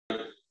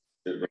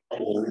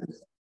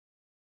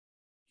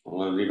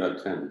Only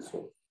got 10.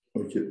 So.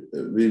 Okay,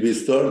 we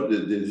start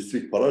this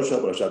week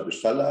Parashat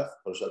Beshalach.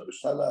 Parashat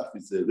Beshalach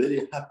is a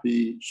very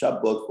happy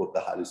Shabbat for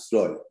the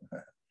Israel.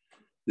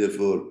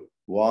 Therefore,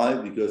 why?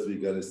 Because we're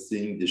going to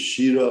sing the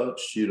Shira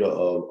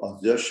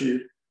of Yashir.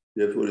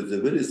 Therefore, it's a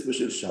very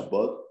special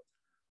Shabbat.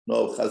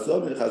 Now,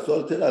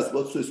 Chazal tell us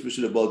what's so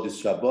special about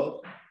this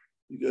Shabbat,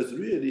 because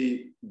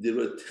really there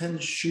were 10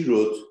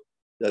 Shirot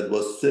that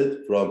was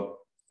said from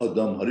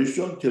Adam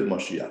Harishon till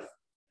Mashiach.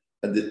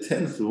 And the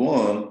 10th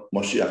one,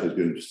 Mashiach is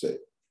going to say.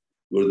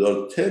 Where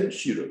there are 10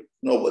 Shirot.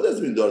 Now, what does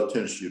it mean there are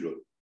 10 Shirot?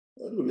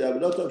 Well, we have a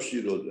lot of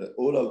Shirot.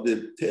 All of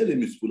the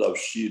Tehillim is full of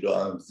Shira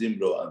and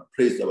Zimra and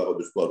praise of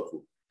HaKadosh Baruch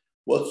Hu.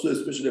 What's so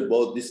special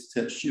about this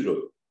 10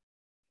 Shirot?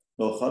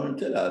 Now, Chachamim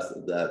tell us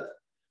that,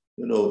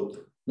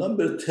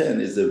 number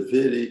 10 is a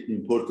very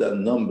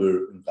important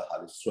number in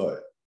Kahal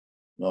Israel.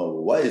 Now,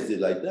 why is it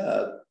like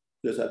that?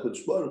 Because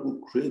HaKadosh Baruch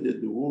Hu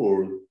created the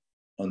world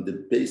on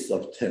the base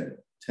of 10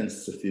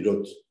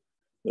 Sefirot,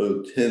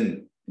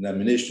 10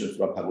 nominations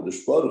from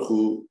HaKadosh Baruch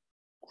Hu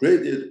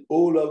created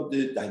all of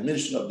the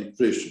dimension of the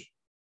creation.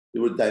 The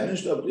word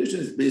dimension of creation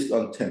is based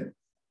on 10.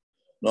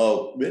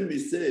 Now, when we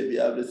say, we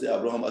have, let's say,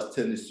 Avraham has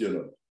 10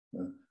 nisyonot.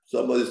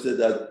 Somebody said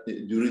that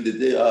during the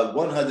day, I have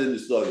 100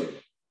 nisyonot.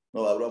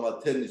 No, Avraham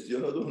had 10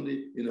 nisyonot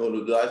only in all the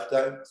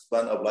lifetime,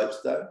 span of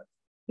lifetime.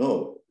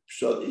 No,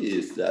 short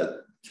is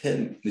that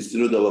 10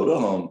 nisyonot of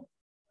Avraham,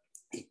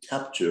 he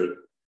captured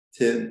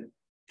 10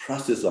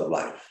 process of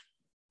life.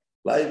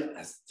 Life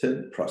has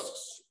 10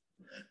 processes.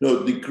 Now,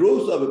 the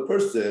growth of a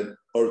person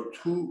are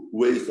two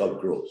ways of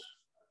growth.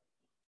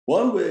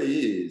 One way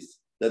is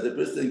that the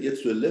person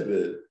gets to a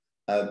level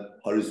and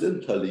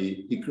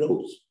horizontally he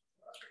grows.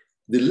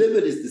 The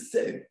level is the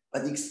same,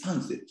 but he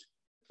expands it.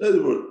 In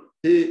other words,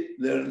 he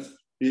learns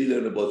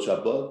about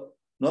Shabbat.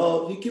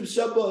 Now he keeps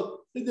Shabbat,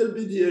 little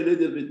bit here,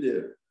 little bit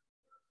there.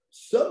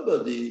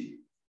 Somebody,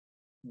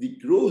 the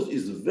growth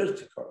is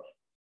vertical.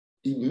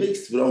 It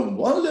makes from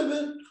one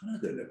level to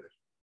another level.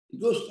 It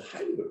goes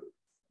higher.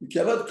 You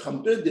cannot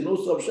compare the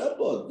notes of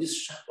Shabbat.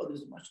 This Shabbat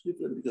is much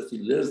different because he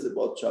learns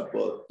about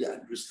Shabbat. He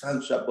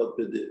understands Shabbat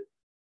better.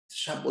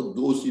 Shabbat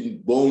goes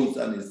in bones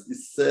and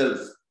his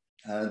cells,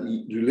 and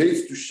he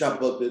relates to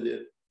Shabbat better.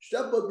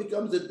 Shabbat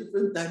becomes a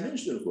different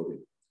dimension for him.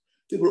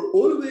 Therefore,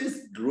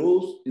 always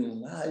growth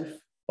in life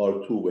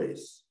are two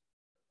ways.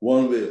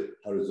 One way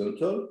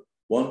horizontal,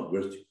 one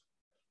vertical.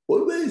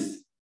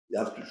 Always you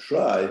have to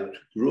try to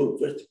grow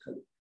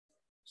vertically.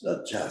 It's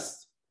not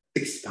just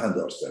expand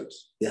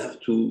ourselves. We have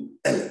to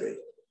elevate.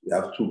 We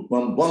have to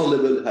come one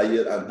level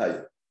higher and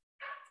higher.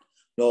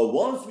 Now,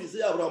 once we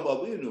say Avraham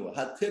Avinu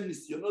had 10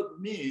 nisyonot,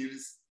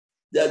 means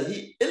that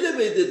he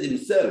elevated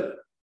himself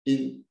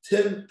in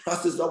 10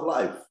 processes of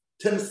life,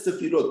 10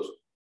 sefirot.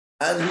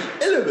 And he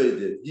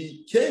elevated,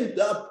 he came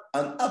up,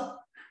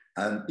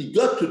 and he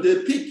got to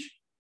the peak.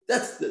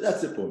 That's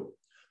the point.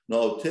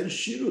 Now, 10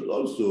 shirot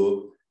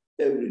also,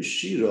 every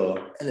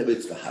shira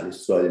elevates Kahal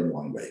Israel in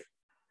one way.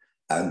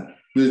 And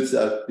builds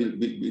us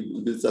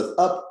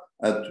up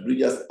and to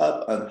bring us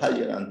up and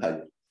higher and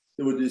higher.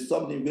 There is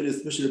something very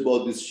special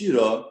about this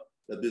Shira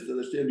that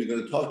we're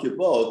going to talk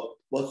about.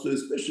 What's so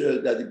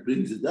special that it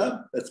brings it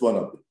up? That's one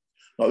of them.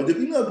 Now, in the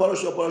beginning of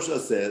Parasha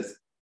says,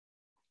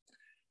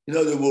 in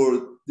other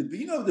words, the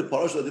beginning of the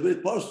Parasha, the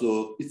very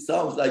Parasha, it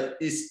sounds like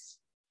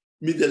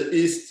Middle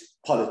East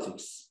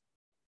politics.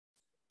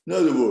 In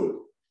other words,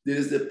 there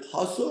is a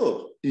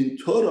pasuk in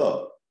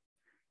Torah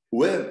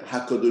when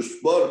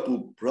HaKadosh Baruch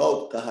Hu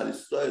brought Kahal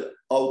Israel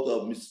out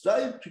of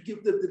Mitzrayim to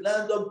give them the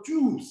land of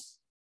Jews.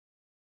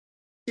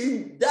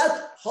 In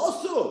that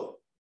pasuk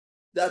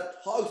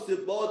that talks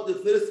about the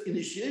first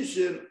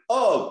initiation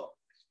of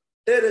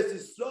Eretz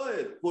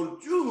Israel for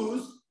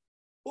Jews,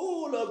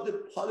 all of the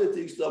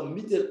politics of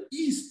Middle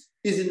East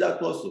is in that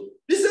pasuk.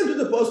 Listen to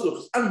the pasuk;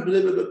 it's an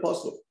unbelievable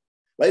pasuk.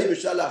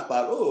 Beshalach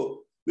Paro,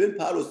 when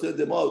Paro sent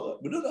them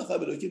out,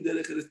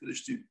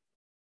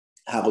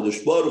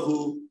 HaKadosh Baruch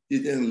Hu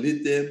didn't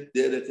lead them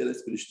derech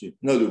Eretz Plishtim.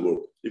 In other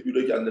words, if you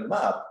look at the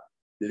map,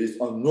 there is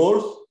on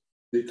north,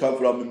 they come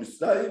from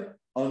Mitzrayim.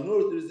 On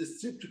north, there is a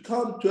strip to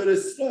come to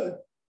Eretz Israel.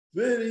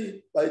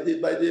 Very by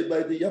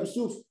the Yam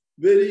Suf,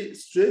 very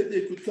straight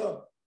they could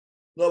come.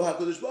 Now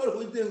HaKadosh Baruch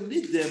Hu didn't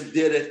lead them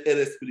derech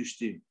Eretz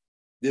Plishtim,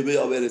 the way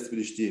of Eretz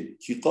Plishtim.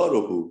 Ki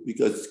qarohu,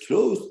 because it's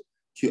close.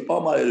 Ki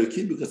amar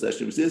Elokim, because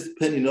Hashem says,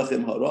 Pen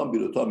inachem haram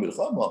birotam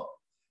milchama,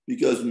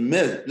 because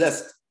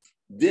blessed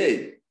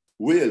they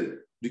will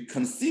be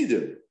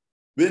considered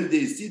when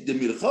they see the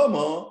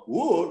milchama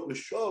war.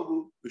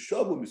 Beshavu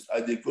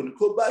Mitzrayim. They're going to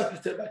go back,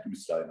 return back to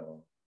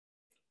Mitzrayim.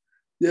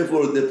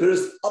 Therefore, the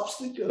first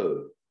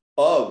obstacle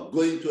of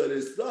going to Eretz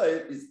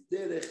Israel is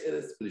derech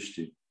Eretz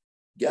Plishtim,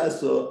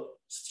 Gaza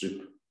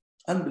Strip.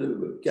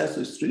 Unbelievable.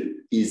 Gaza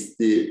Strip is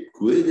the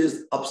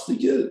greatest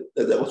obstacle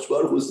that the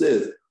Baruch Hu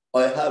says,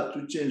 I have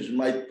to change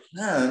my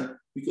plan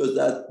because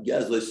that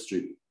Gaza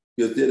Strip.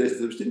 Because derech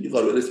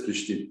Eretz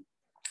Plishtim.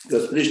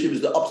 Because Plishtim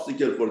is the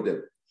obstacle for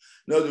them.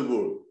 In other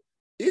words,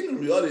 in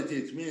reality,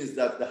 it means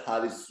that the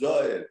Kahal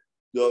Israel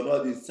they are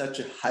not in such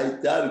a high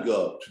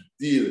darga to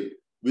deal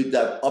with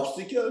that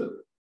obstacle.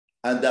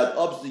 And that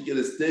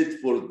obstacle stayed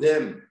for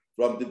them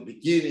from the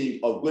beginning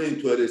of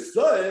going to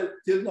Israel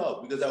till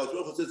now. Because our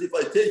Prophet says, if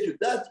I take you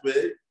that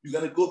way, you're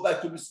going to go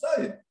back to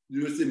Mitzrayim.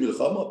 You will see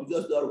Milchama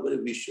because they are very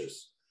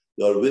vicious.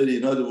 They are very,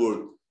 in other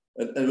words,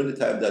 and any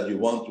time that you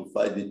want to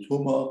fight the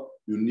Tumah,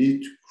 you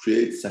need to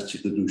create such a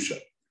Kedusha.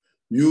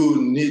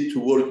 You need to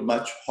work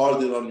much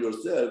harder on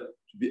yourself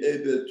to be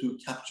able to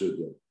capture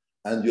them.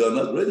 And you are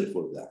not ready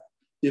for that.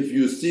 If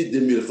you see the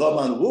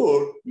Milchama and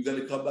war, you're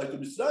going to come back to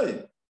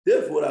Mitzrayim.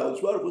 Therefore,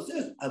 our Baruch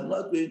says, I'm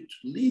not going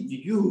to lead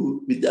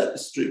you with that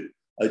strip.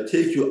 I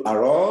take you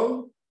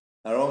around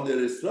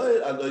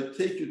Israel, and I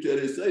take you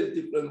to Israel in a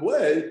different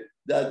way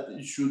that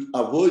you should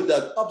avoid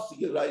that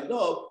obstacle right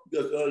now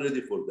because you're not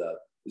ready for that.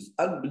 It's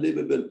an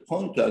unbelievable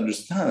point to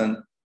understand.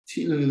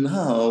 Till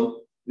now,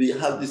 we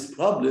have this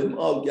problem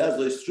of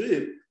Gaza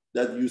Strip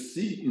that you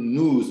see in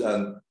news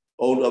and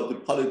all of the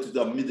politics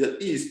of Middle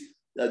East,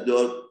 that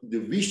the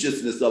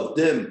viciousness of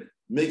them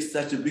makes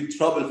such a big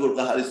trouble for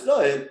Kahal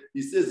Israel.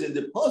 He says in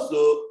the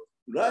Pasuk,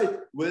 right,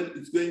 when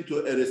it's going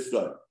to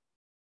Israel.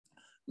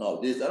 Now,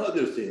 there's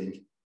another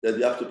thing that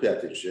we have to pay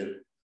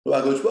attention. So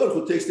HaKadosh Baruch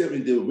Hu takes them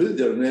in the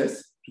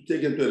wilderness to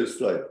take them to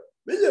Israel.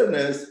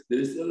 Wilderness, there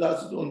is a lot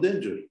of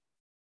danger.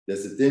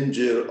 There's a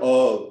danger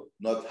of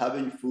not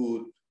having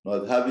food,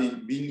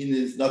 being in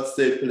a not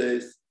safe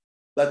place.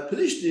 But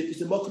Plishtim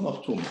is a makom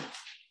of tumah.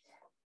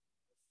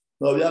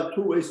 Now, we have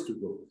two ways to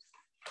go.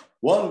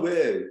 One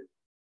way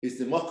is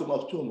the makom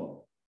of tumah,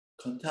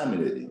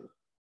 contaminating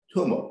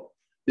tumah.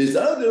 There's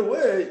another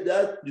way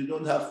that you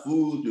don't have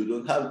food, you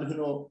don't have,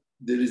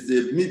 there is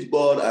a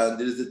midbar and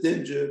there is a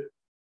danger.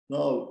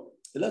 Now,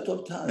 a lot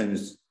of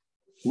times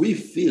we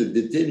feel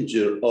the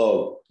danger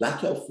of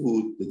lack of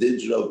food, the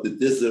danger of the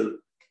desert,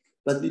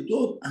 but we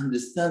don't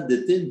understand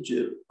the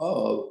danger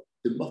of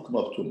the makom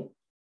of tumah.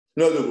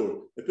 In other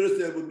words, a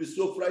person would be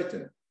so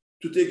frightened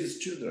to take his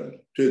children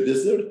to a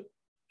desert,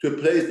 to a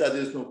place that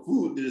there is no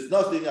food, there is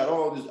nothing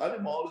around, these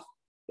animals,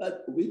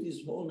 but with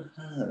his own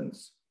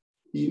hands,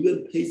 he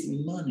even pays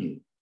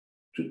money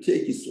to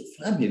take his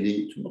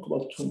family to makom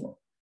of tumah.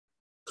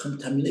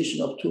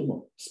 Contamination of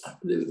tumah. It's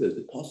unbelievable.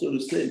 The pastor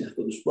is saying,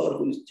 HaKadosh Baruch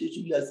Hu is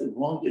teaching us the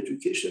wrong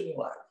education in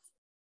life.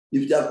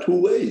 If you have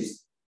two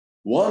ways,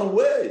 one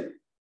way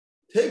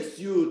takes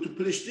you to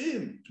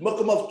Plishtim, to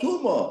makom of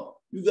tumah.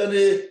 You're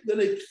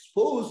gonna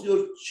expose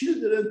your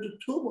children to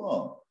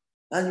tumah,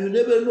 and you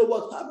never know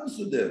what happens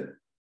to them.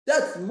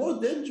 That's more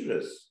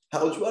dangerous.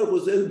 HaKadosh Baruch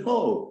Hu says,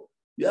 no,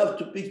 you have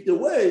to pick the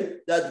way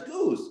that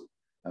goes.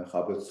 And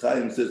Chafetz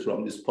Chaim says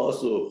from this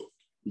pasuk,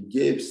 he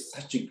gave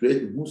such a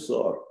great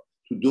musar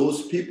to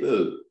those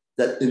people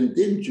that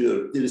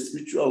endanger their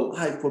spiritual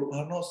life for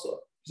parnasa.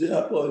 They say,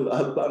 oh, I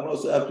have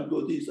parnasa, I have to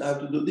go this, I have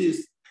to do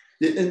this.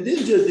 They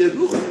endanger their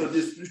ruchniut,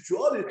 their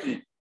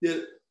spirituality,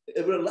 their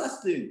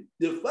everlasting,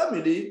 their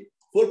family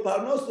for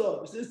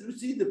parnasa. He says, you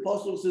see, the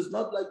apostle says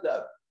not like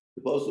that.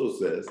 The apostle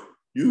says,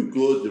 you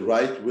go the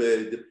right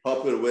way, the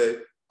proper way,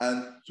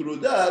 and through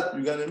that,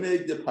 you're going to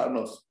make the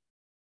parnasa.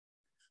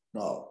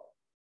 Now,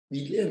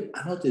 we learn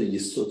another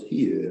yesod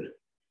here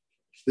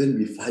when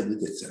we fight with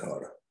the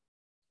tzerara.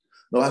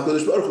 Now,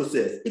 HaKadosh Baruch Hu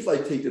says, if I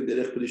take them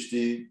derech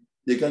Plishtim,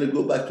 they're going to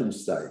go back to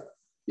Mitzrayim.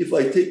 If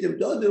I take them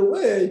the other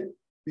way,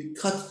 we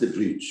cut the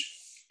bridge.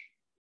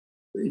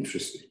 Very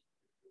interesting.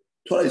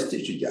 Torah is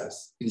teaching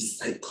us in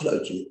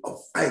psychology of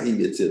fighting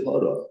the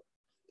tzerara.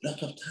 A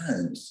lot of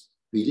times,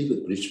 we leave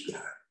a bridge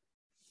behind.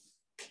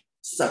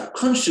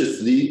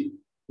 Subconsciously,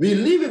 we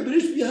leave a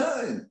bridge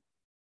behind.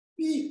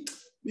 We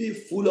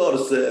fool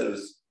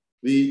ourselves.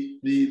 We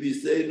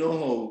say,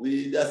 no,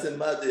 doesn't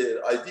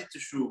matter. I did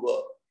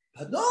teshuvah.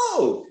 But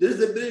no,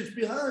 there's a bridge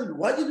behind.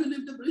 Why did you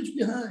leave the bridge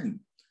behind?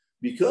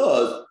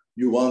 Because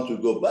you want to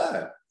go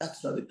back.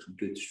 That's not a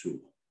complete teshuvah.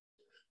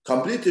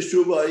 Complete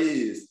teshuvah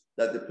is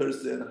that the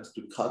person has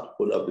to cut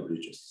all of the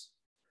bridges.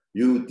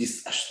 You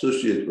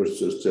disassociate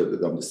yourself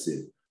from the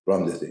sin,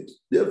 from the things.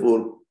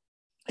 Therefore,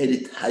 any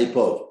type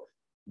of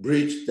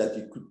bridge that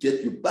you could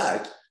get you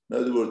back, in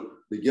other words,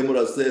 the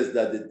Gemara says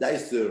that the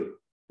dicer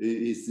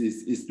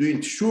is doing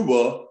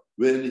teshuvah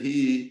when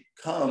he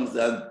comes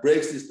and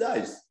breaks his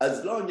dice.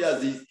 As long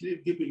as he's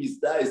keeping his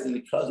dice in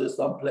the closet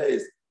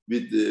someplace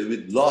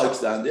with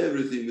locks and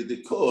everything, with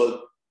the code,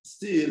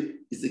 still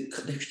is a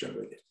connection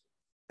with it.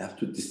 You have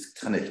to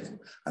disconnect.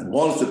 And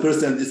once the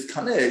person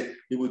disconnects,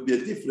 it would be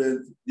a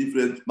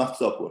different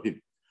matzah for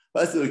him.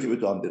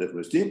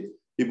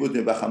 He put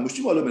in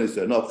Chamushim all over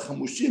Israel. Now,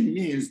 Chamushim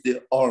means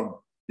the arm.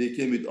 They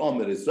came with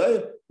arm in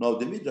Israel. Now,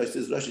 the Midrash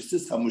says, Rashi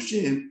says,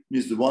 Chamushim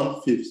means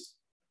 1/5.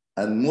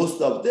 And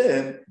most of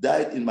them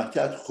died in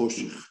Makat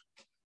Choshech.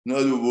 In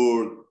other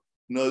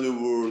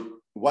words,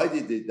 why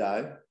did they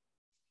die?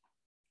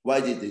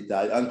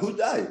 And who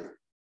died?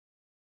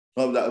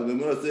 Now, the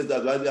Gemara says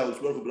that why did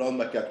HaKadosh Baruch Hu brought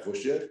Makat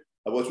Choshech?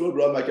 HaKadosh Baruch Hu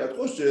brought Makat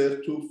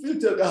Choshech to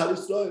filter Kahal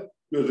Israel.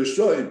 To the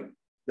showing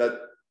that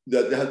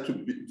they had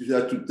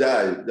to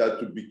die, they had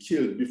to be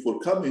killed before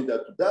coming, they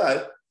had to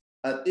die.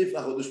 And if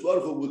HaKadosh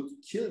Baruch Hu would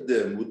kill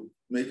them, would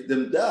make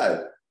them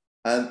die,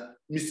 And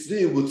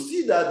Misri would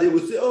see that, they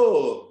would say,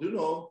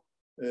 oh,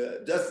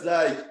 just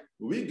like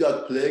we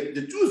got plagued,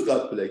 the Jews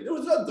got plagued. There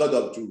was not God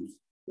of Jews.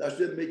 They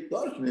actually make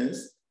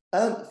darkness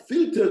and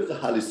filtered the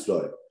Hal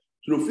Israel.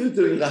 Through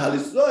filtering the Hal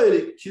Israel,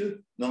 it killed.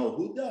 Now,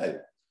 who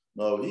died?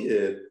 Now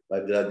here, by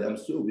Gilad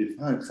Yamsuf, we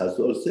find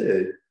Chazal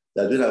said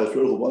that when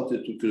Hakadosh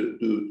wanted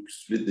to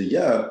split the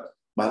Yam,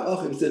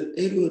 Malachim said,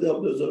 Elu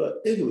Avodah Zarah,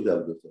 Elu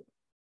Avodah Zarah.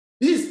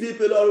 These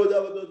people are with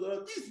Avodah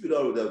Zarah, these people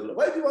are with Avodah Zarah.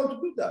 Why do you want to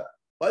do that?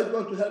 Why do you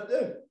want to help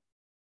them?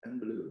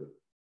 Unbelievable.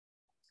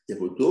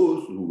 Therefore,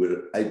 those who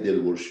were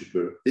idol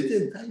worshippers, they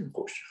didn't die in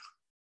Choshech.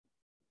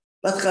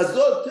 But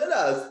Chazal tell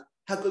us,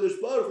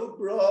 HaKadosh Baruch Hu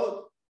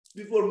brought,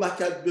 before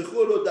Makat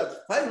Bechoro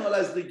that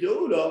finalized the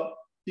Geula,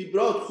 he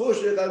brought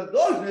Choshech and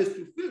darkness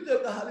to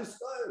filter the Hal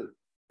Israel.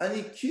 And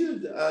he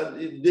killed,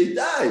 and they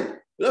died.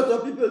 A lot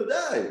of people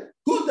died.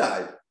 Who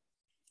died?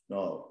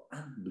 No,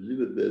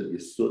 unbelievable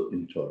Yesod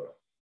in Torah.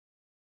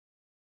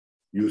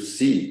 You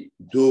see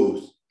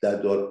those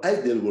that are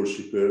idol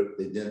worshippers,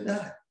 they didn't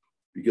die.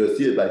 Because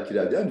here by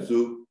Kiryat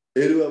Yamsuf,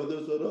 Elu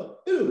Avodah Zarah,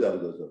 Elu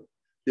Avodah Zarah.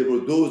 Therefore,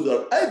 those that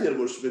are idol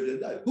worshippers, they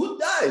died. Who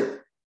died?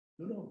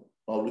 No.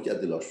 Now look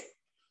at the Lashon.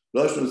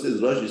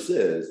 Rashi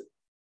says,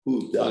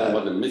 who died?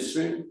 About the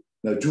Misri?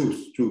 No,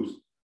 Jews.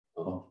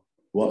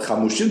 One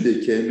Chamushim,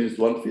 they came, means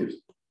 1/5.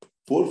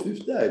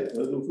 4/5 died.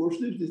 The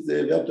 4/5 is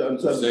there. We have to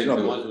understand the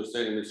number. The ones who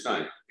stayed in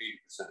Mitzrayim,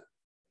 80%.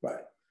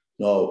 Right.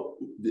 Now,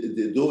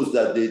 those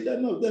that they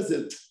died, no,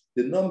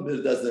 the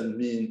number doesn't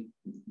mean,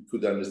 you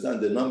could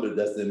understand, the number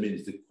doesn't mean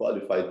it's a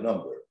qualified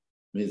number.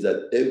 It means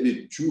that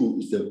every Jew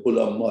is an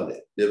Olam Maleh.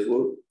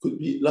 Therefore, could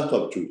be a lot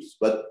of Jews.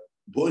 But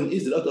point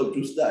is, a lot of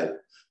Jews died.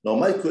 Now,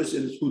 my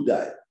question is, who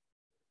died?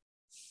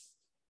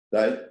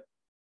 Right?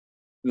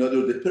 In other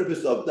words, the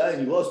purpose of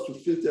dying was to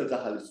filter the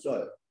Hal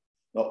Israel.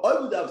 Now,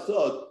 I would have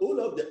thought all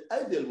of the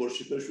idol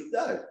worshippers should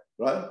die,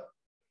 right?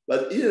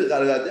 But in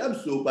Gilad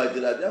Yamsuf,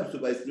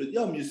 by Spirit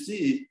Yam, you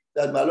see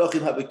that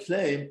Malachim have a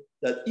claim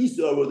that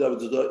Israel would have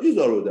Zorah.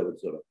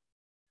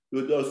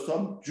 There are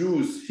some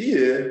Jews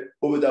here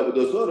who would have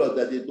Zorah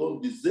that they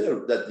don't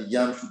deserve that the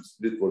Yam should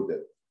split for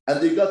them. And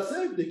they got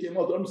saved, they came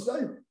out on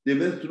Mitzrayim. They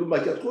went through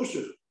Makat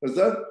Koshech.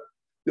 Understand?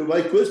 So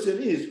my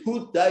question is,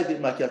 who died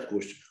in Makat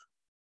Koshech?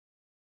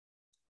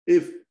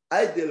 If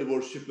idol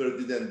worshipper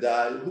didn't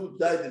die, who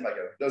died in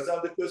Makat? Does that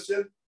sound the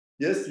question?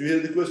 Yes, you hear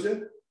the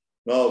question?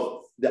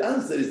 No, the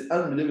answer is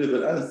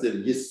unbelievable answer.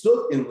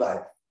 Yesod in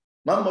life.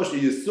 Mamash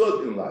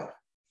Yesod in life.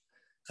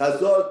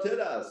 Chazal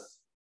tell us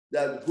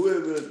that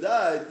whoever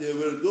died, they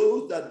were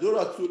those that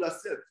Doratzula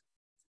said.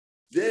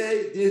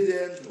 They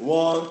didn't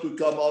want to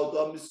come out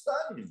of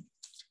Mitzrayim.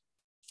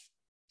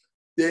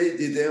 They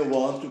didn't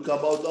want to come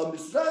out of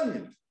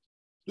Mitzrayim.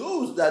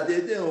 Those that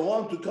they didn't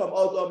want to come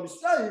out of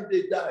Mitzrayim,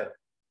 they died.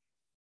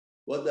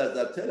 What does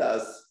that tell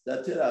us?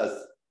 That tells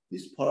us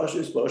this parasha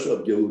is parasha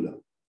of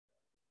Geula,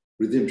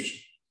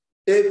 redemption.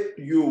 If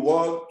you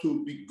want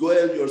to be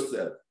goel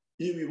yourself,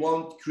 if you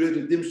want to create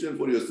redemption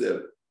for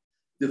yourself,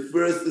 the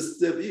first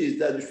step is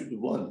that you should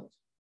want it.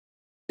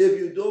 If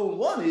you don't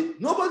want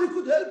it, nobody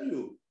could help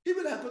you.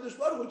 Even HaKadosh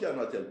Baruch Hu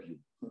cannot help you.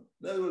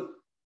 In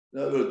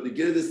other words, the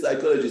greatest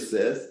psychologist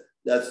says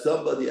that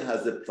somebody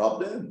has a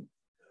problem.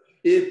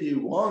 If he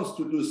wants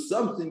to do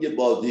something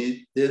about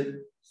it,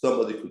 then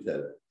somebody could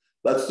help.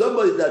 But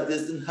somebody that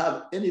doesn't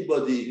have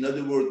anybody, in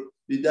other words,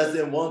 he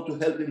doesn't want to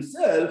help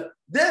himself,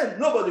 then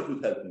nobody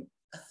could help him.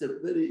 That's a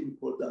very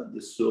important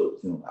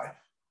yesod in life.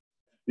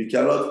 We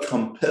cannot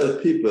compel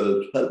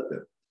people to help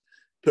them.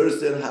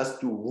 Person has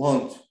to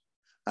want.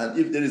 And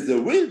if there is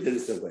a will, there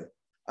is a way.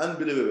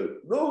 Unbelievable.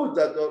 Those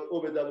that are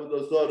Oved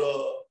Avodah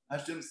Zarah,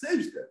 Hashem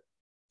saves them.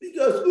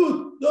 Because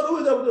good, not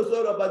Oved Avodah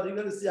Zarah, but they're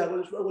going to see how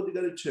they're going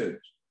to change.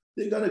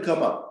 They're going to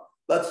come up.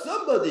 But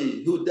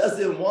somebody who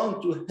doesn't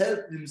want to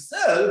help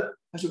himself,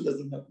 Hashem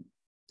doesn't help him.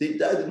 They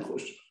died in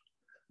Choshech.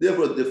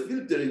 Therefore, the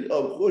filtering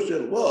of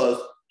Choshech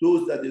was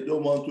those that they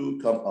don't want to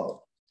come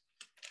out.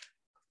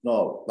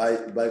 Now, by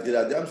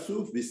Gilad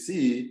Yamsuf, we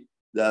see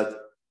that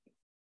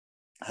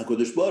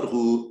HaKadosh Baruch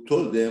Hu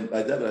told them, by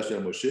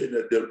Hashem Moshe,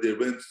 that they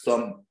went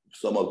some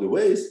of the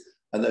ways,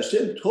 and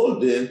Hashem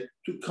told them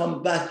to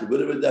come back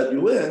wherever that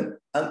you went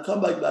and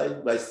come back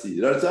by sea.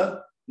 You understand?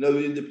 Now,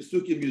 in the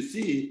Pesukim, you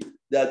see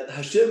that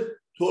Hashem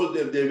told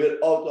them they were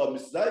out of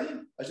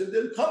Mitzrayim. Hashem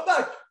said, come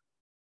back.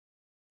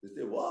 They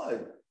say, why?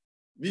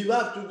 We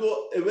have to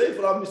go away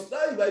from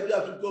Mitzrayim. Why do we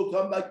have to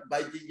come back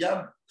by the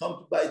Yam,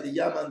 come by the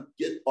Yam and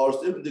get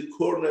ourselves in the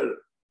corner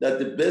that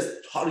the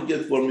best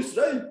target for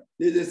Mitzrayim?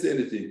 They didn't say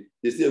anything.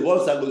 They say,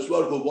 once HaKadosh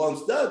Baruch Hu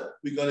wants that,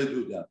 we're going to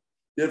do that.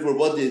 Therefore,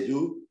 what they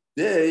do,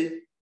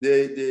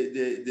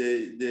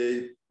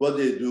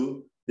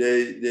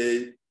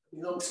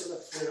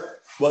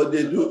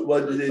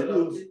 what do they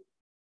do?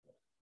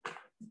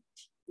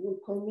 You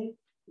call me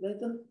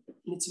later?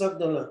 Mitzvah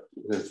Gdola.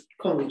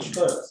 Call me,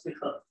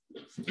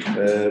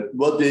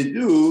 what they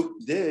do,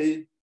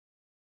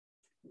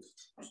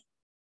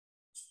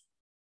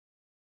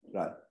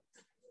 right.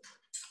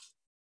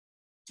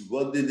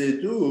 What did they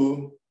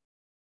do?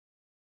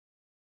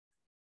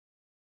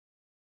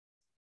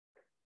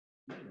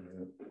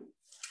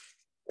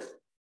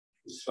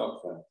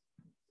 disrupt that.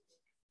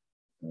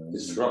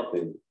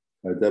 Disrupting.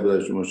 הייתה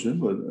ברשת משה,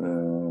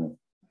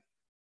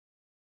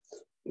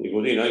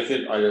 میگوید اینا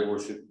که آیه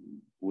ورشید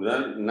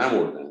بودن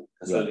نمردن.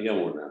 کسای دیگه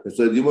مردن.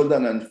 So you more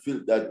than and feel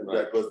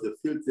that was the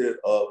filter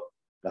of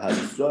the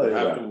Hadith. You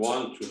have to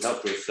want to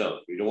help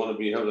yourself. You don't want to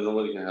be helped, and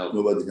nobody can help.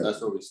 Nobody can.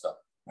 That's where we stop.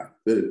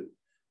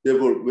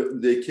 Therefore,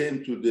 they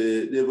came to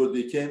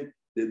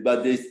but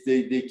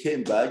they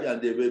came back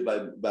and they were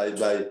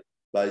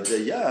by the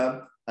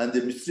Yam, and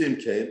the Muslim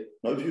came.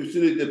 Now, if you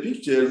see the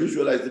picture,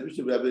 visualize the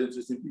picture. We have a very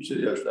interesting picture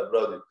here.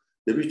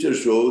 The picture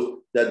shows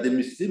that the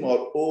Muslim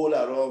are all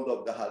around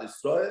of the Har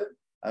Israel,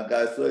 and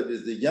Har Israel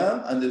is the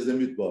Yam, and there's the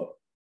Midbar.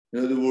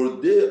 In other words,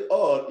 they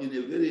are in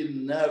a very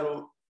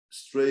narrow,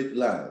 straight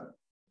line.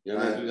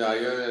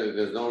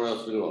 There's nowhere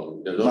else to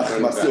go.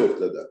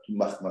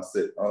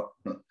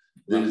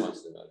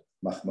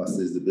 Mahmase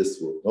is the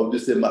best word. How do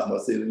you say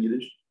mahmase in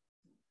English?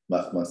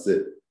 Mahmase.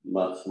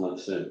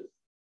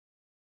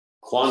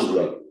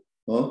 Quandary.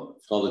 Huh?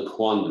 It's called a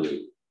quandary.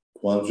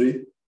 Quandary?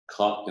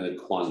 Caught in a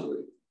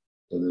quandary.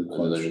 There's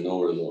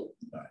nowhere to go.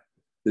 Right.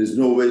 There's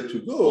no way to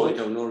go. Point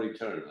of no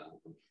return.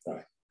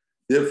 Right.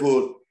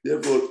 Therefore,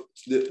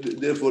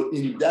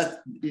 in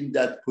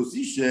that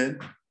position,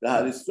 the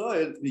Har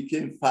Israel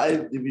became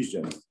 5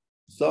 divisions.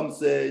 Some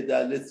say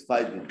that let's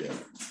fight with them.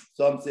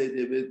 Some say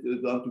they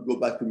want to go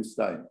back to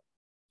Mitzrayim.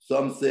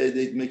 Some say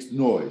that it makes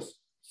noise.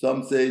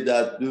 Some say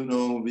that,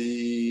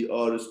 we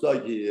are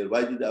stuck here.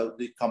 Why did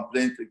they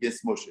complain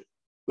against Moshe?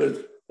 But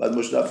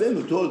Moshe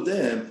Rabbeinu told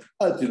them,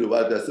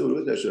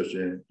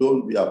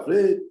 don't be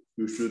afraid.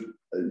 You should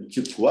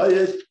keep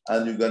quiet,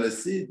 and you're going to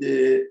see the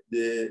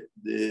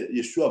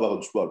Yeshua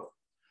Baruch Baruch.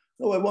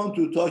 Now I want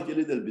to talk a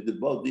little bit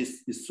about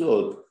this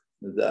Yisod,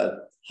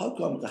 that how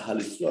come the Har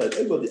Israel,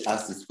 everybody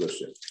asks this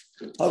question,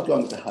 how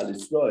come the Har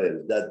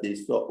Israel, that they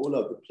saw all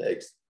of the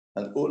plagues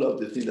and all of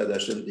the things that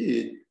Hashem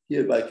did,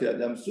 here by Kiryat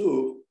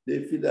Yamsuf,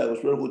 they feel that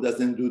Hashem who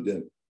doesn't do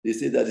them. They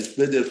say that it's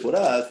better for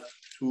us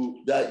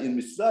to die in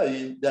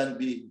Mitzrayim than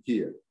be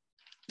here.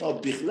 Now,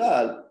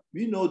 Bichlal,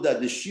 we know that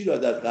the Shira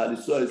that Har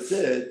Israel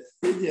said,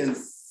 they didn't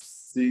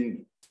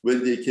sing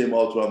when they came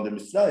out from the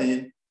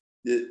Mitzrayim,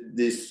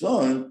 they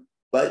sung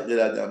by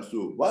Kiryat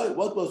Yamsuf.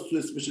 What was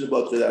so special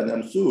about Kiryat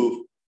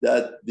Yamsuf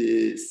that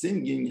the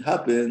singing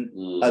happened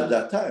at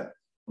that time?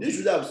 They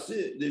should have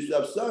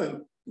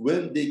sung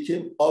when they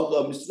came out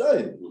of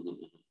Mitzrayim.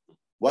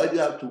 Why do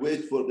you have to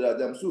wait for Kiryat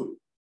Yamsuf?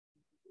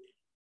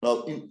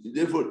 Now,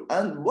 therefore,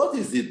 and what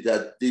is it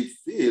that they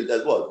feel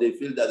that what? They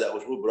feel that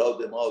Hashem brought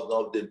them out,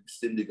 now they're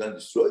going to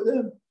destroy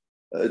them?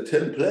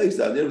 10 plagues,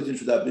 and everything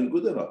should have been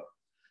good enough.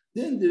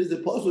 Then there is a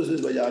passage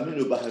that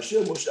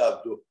says,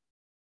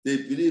 they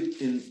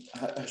believe in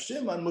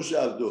Hashem and Moshe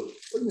Avdo.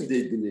 What do you mean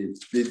they believe?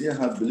 They didn't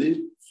have belief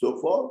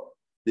so far.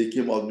 They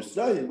came out of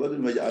Mitzrayim. What do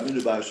you mean?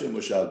 Hashem,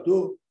 Moshe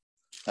Avdo.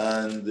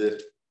 And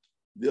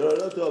there are a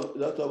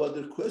lot of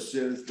other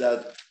questions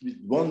that with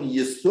one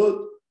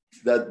yesod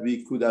that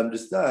we could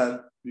understand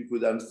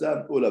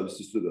all of this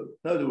yesod.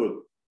 In other words,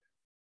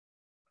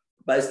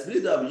 by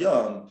spirit of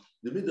Yom,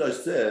 the Midrash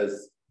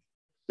says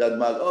that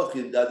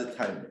Malachim, that's the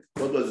time.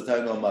 What was the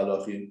time of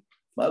Malachim?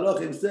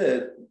 Malachim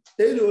said,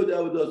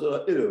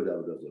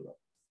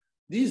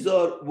 these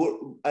are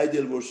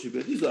ideal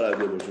worshippers. These are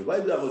ideal worshippers. Why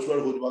do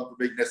Baruch want to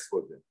make nest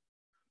for them?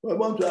 I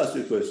want to ask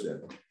you a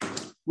question.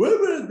 Where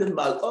were the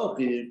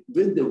Malachim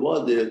when the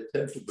water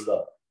turned to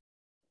blood?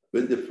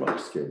 When the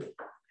frogs came?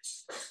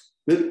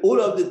 When all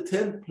of the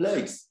 10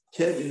 plagues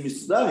came in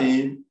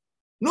Mitzrayim,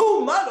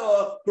 no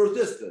Malach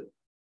protested.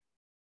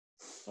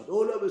 But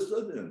all of a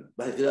sudden,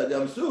 by Kiryat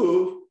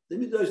Yamsuf, the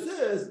Midrash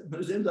says,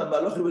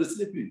 Malachim were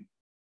sleeping.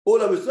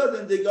 All of a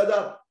sudden, they got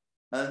up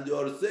and they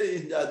are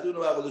saying that,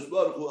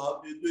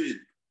 how do you do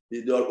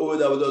it? They are over.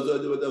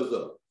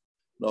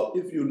 Now,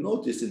 if you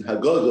notice in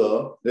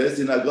Haggadah,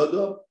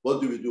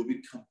 what do?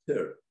 We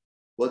compare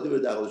what the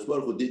HaKadosh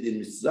Baruch Hu did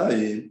in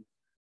Mitzrayim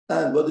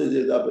and what they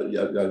did in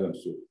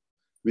Yamsuf.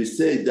 We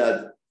say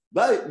that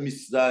by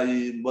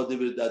Mitzrayim,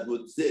 whatever that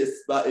would say,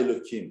 Spa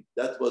Elokim,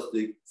 that was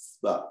the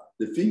Spa,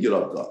 the finger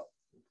of God.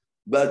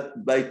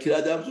 But by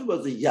Kiryat Yamsuf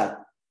was the Yad.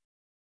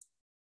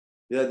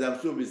 Kiryat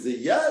Yamsuf is the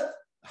Yad,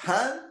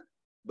 hand.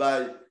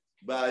 By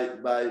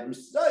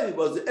Mitzrayim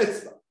was the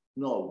Etzba.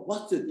 No,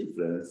 what's the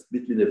difference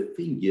between a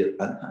finger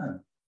and hand?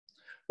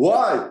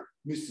 Why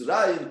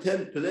Mitzrayim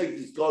 10 plagues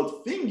is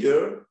called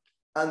finger,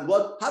 and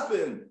what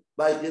happened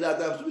by Kiryat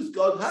Yamsuf is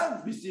called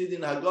hand? We see it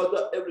in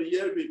Haggadah every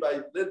year.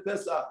 By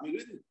Pesach we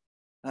read it.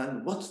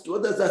 And what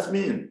does that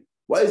mean?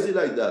 Why is it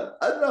like that?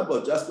 I don't know,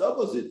 but just the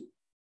opposite.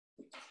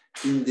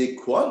 In the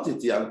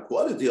quantity and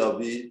quality of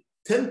the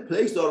 10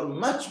 plagues are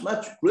much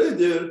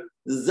greater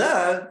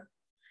than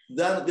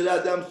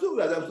Kiryat Yamsuf.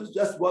 Kiryat Yamsuf is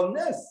just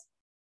oneness.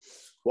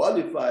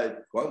 Qualified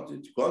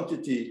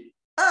quantity,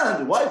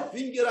 and why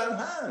finger and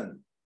hand?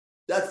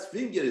 That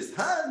finger is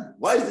hand.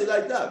 Why is it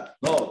like that?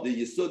 No, the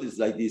Yesod is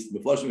like this.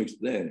 Before I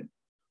explain,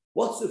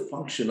 what's the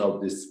function of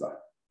this fact?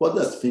 What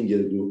does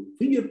finger do?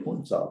 Finger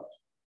points out.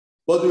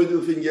 What do we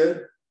do,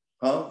 finger?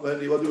 What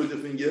do we do,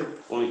 finger?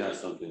 Point at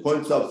something.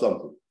 Points out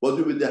something. What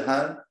do we do with the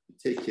hand? It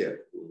take care.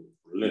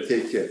 Left.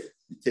 Take care.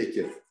 You take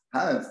care.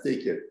 Hands,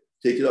 take care.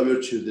 Take care of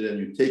your children.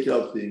 You take care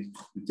of things.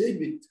 You take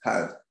with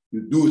hands.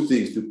 You do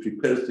things, to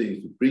prepare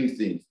things, to bring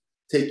things.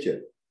 Take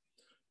care.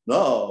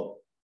 Now,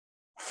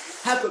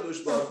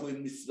 HaKadosh Baruch Hu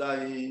in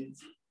Mitzrayim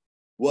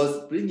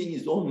was bringing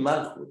his own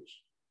malchut.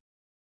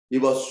 He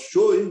was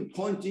showing,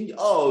 pointing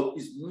out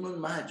his own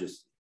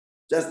majesty.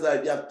 Just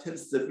like you have 10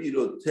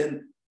 Sefirot,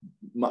 10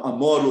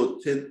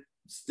 Amarot, 10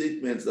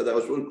 statements that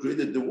Hashem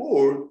created the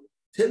world,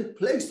 10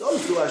 plagues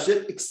also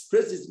Hashem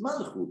expresses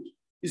malchut.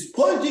 He's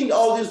pointing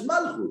out his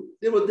malchut.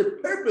 Therefore, the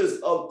purpose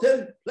of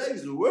 10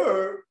 plagues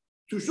were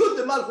to show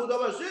the malchut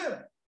of Hashem.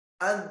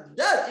 And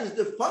that is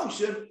the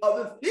function of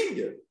a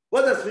finger.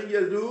 What does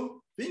finger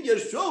do? Finger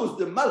shows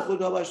the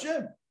malchut of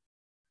Hashem.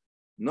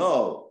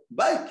 No,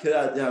 by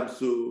Kirat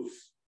Yamsuf,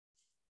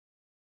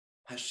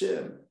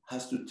 Hashem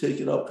has to take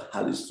it up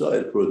Hal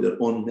Yisrael for their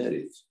own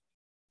merit,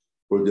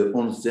 for their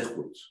own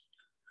zechut.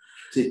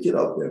 Take care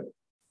of them,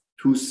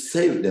 to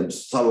save them.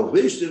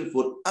 Salvation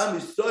for Am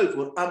Yisrael,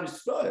 for Am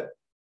Yisrael.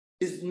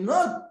 Is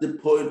not the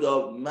point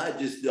of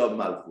majesty of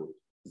Malchut.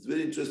 It's a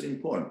very interesting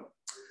point.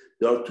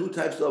 There are two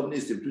types of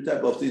nisim, two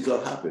types of things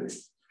are happening.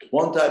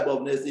 One type of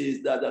nisim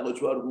is that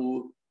HaKadosh Baruch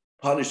Hu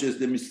punishes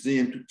the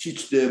Misrim to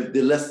teach them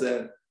the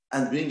lesson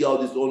and bring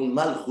out his own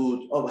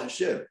Malchut of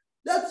Hashem.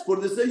 That's for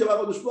the sake of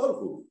HaKadosh Baruch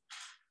Hu.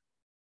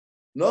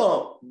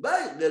 No,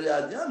 by the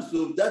Riyad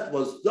Yamsuf, that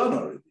was done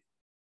already.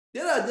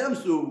 The Riyad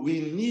Yamsuf,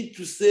 we need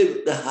to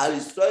save the Hal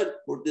Yisrael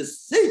for the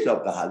sake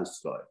of the Hal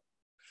Yisrael.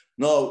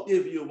 Now,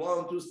 if you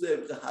want to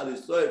save the Hal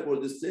Yisrael for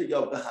the sake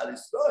of the Hal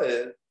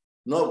Yisrael,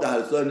 no, the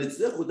Hal Yisrael needs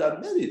zechut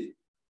and merit.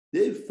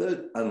 They felt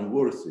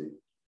unworthy.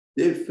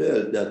 They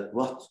felt that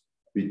what?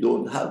 We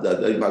don't have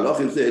that. Like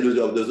Malachim say,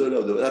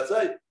 that's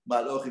right.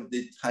 Malachim,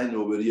 they tiny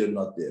over here,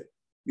 not there.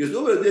 Because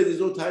over there, there's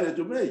no tiny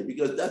to make,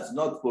 because that's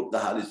not for the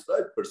Hal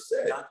Yisrael per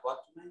se. Not what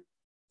to make?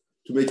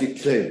 To make a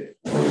claim.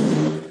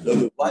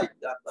 So by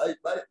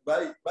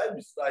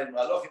Mitzrayim,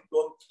 Malachim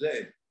don't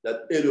claim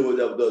that Elu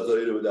Wadav Dazar,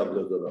 Elu Wadav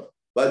Dazar.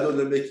 Why don't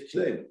they make a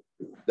claim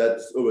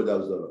that's over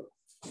Dazar?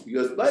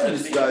 Because by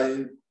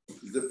Mitzrayim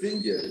is the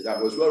finger.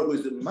 HaKadosh Baruch Hu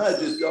is the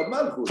majesty of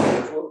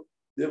Malchut.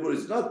 Therefore,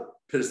 it's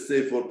not per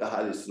se for the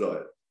Hal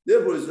Yisrael.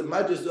 Therefore, it's the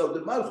majesty of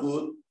the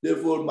Malchut.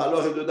 Therefore,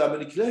 Malachim don't have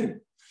any claim.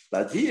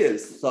 But here,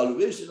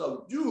 salvation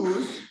of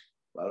Jews,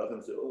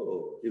 Malachim say,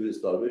 oh, if it's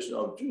salvation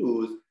of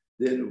Jews,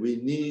 then we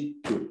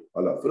need to.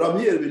 From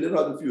here, we learn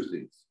out a few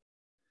things.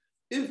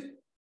 If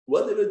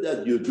whatever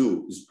that you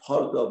do is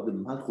part of the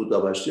Malchut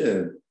of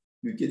Hashem,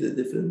 you get a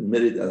different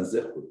merit and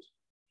zechut.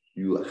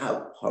 You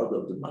have part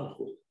of the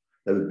Malchut.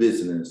 You have a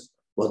business,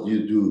 what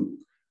you do,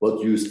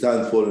 what you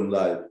stand for in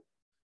life.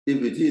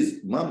 If it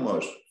is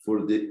mamash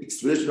for the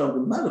expression of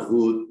the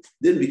Malchut,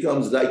 then it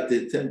becomes like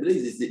the 10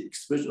 plagues, the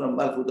expression of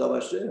Malchut of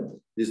Hashem.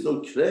 There's no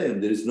claim,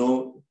 there is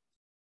no.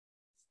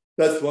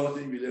 That's one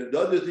thing we learned. The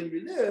other thing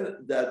we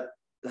learned that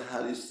the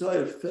Hal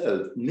Yisrael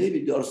felt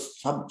maybe they are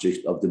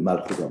subject of the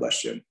Malchut of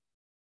Hashem.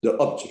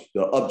 They're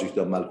object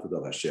of Malchut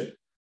of Hashem.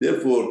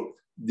 Therefore,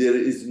 there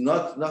is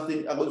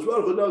nothing. HaKadosh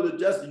Baruch Hu now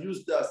just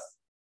used us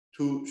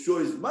to show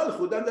his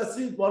Malchut, and that's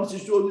it. Once he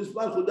showed his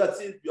Malchut, that's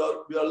it.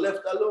 We are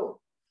left alone.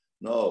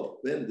 No,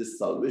 when the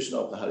salvation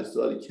of the Hal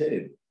Yisrael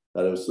came,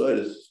 the Hal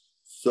Yisrael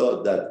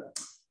saw that,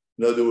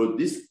 in other words,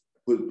 this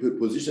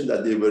position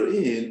that they were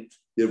in,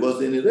 there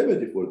wasn't any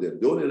remedy for them.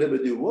 The only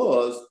remedy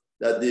was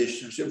that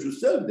Hashem should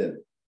serve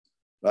them,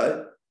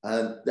 right?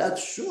 And that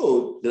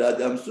showed that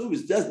Adam Suv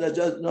is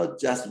not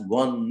just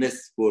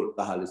oneness for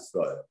the Hal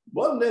Yisrael.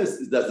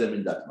 Oneness doesn't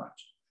mean that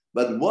much.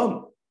 But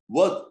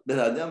what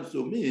the Adam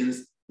Suv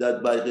means,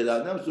 that by the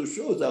Adam Suv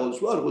shows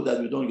that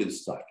we don't get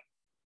stuck.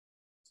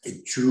 A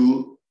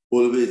Jew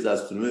always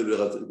has to remember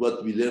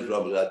what we learn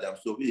from Adam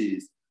Suv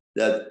is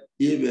that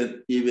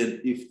even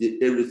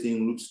if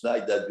everything looks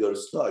like that we are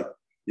stuck,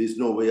 there's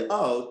no way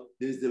out,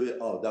 there's the way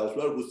out. That was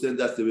what who said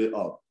that's the way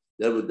out.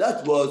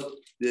 That was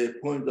the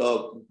point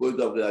of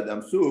the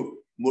Adam Suv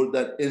more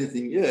than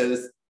anything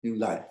else in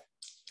life.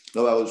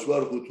 Now,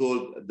 HaKadosh who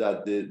told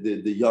that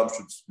the Yam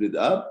should split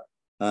up,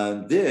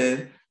 and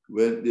then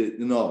when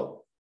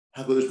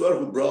HaKadosh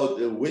who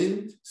brought a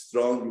wind,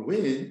 strong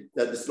wind,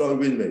 that the strong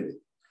wind made it.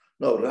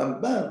 Now,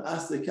 Ramban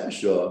asked the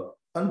Kasha,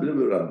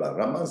 unbelievable Ramban.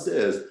 Ramban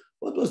says,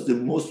 what was the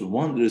most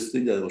wondrous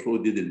thing that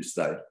HaKadosh did in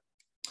Israel?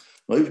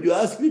 Now, if you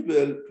ask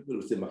people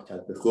will say,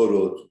 Yachad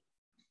Kollel,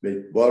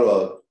 make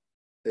Barat,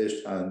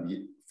 Esh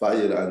and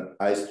fire and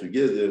ice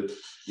together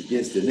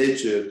against the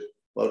nature.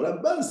 But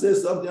Ramban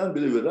says something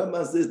unbelievable.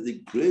 Ramban says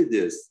the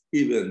greatest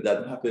event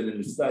that happened in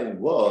Israel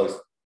was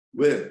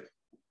when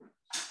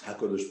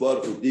HaKadosh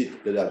Baruch Hu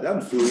did the Adam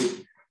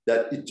Suv,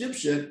 that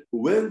Egyptian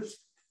went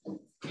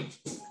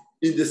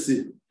in the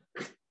sea.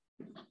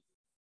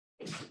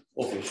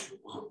 Okay.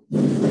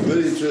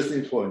 Very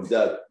interesting point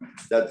that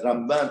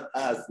Ramban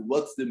asked,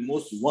 what's the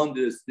most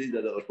wondrous thing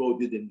that HaKadosh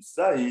did in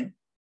Israel?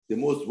 The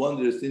most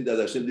wondrous thing that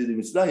Hashem did in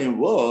Mitzrayim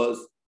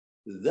was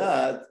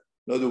that,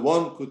 the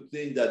one could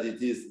think that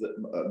it is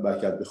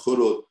Yachad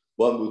Kollel,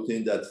 one would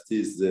think that it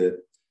is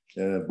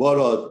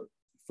Barat,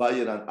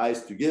 fire and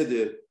ice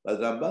together, But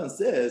Ramban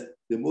says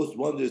the most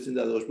wondrous thing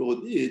that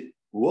Hakadosh did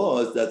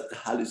was that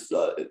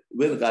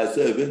when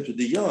Chalisroi went to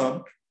the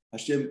Yam,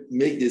 Hashem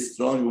made the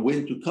strong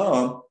wind to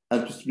come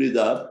and to split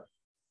up.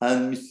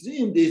 And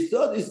Misrim, they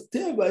thought it's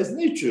there by its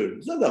nature.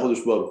 It's not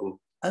Hakadosh Baruch Hu.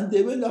 And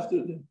they went after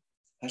them.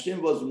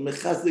 Hashem was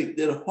mechazik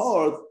their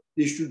heart.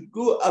 They should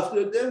go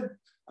after them.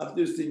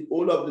 After seeing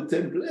all of the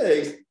 10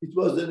 plagues, it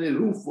wasn't a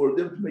room for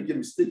them to make a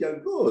mistake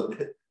and go.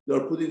 They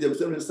are putting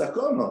themselves in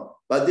sakana.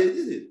 But they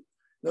did it.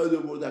 Now the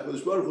word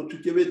Hakadosh Baruch Hu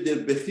took away their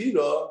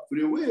bechira,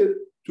 free will,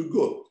 to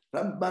go.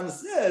 Ramban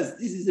says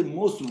this is the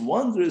most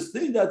wondrous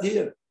thing that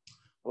here.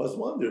 I was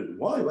wondering,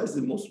 why? Why is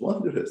it the most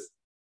wondrous?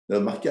 The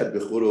Makat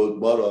Bechorot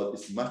Barat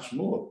is much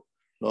more.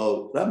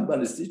 Now,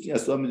 Ramban is teaching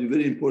us something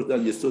very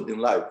important yesod in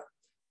life,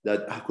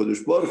 that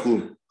HaKadosh Baruch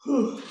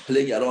Hu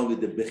playing around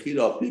with the Bechira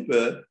of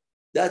people,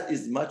 that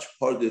is much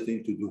harder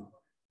thing to do.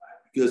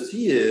 Because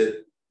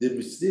here, the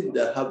Muslims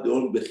that have their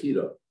own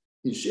Bechira.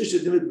 In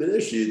Sheshet Yemet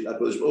Bereshit,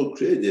 HaKadosh Baruch Hu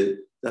created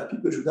that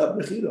people should have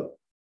Bechira,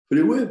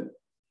 free will.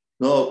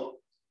 Now,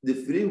 the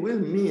free will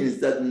means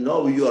that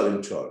now you are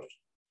in charge.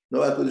 Now,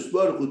 HaKadosh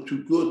Baruch Hu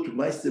to go to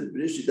Ma'aseh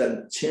Bereshit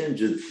and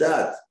change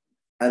that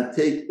and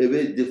take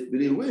away the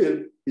free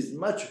will is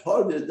much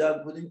harder than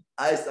putting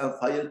ice and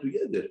fire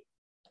together.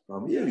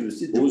 From here, you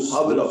see the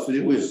power of free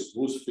will.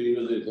 Whose free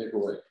will they take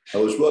away?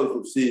 HaKadosh Baruch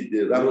Hu, see, the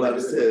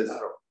Rambam says,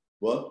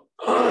 what?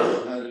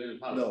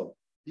 No,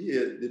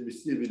 here, the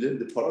Mishnah, we learn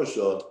the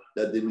parasha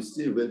that the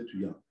Mishnah went to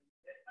Yam.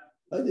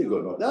 Why they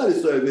go? No, that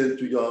is why they went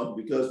to Yam,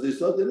 because they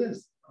saw the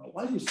rest.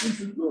 Why do you think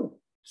should go?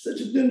 Such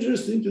a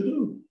dangerous thing to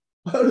do.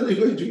 Why are they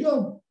going to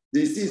Yam?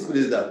 They see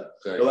split that.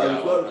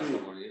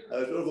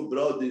 So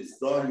brought the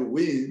strong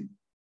wind,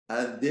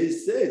 and they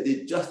say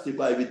they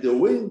justify with the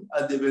wind,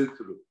 and they went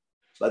through.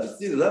 But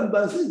still,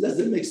 Ramban says it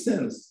doesn't make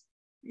sense.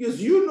 Because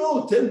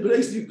 10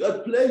 plagues, you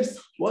got plagues,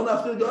 one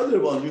after the other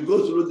one. You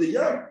go through the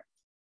Yam.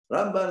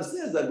 Ramban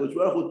says that Hakadosh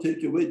Baruch Hu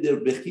take away their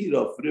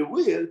bechira, free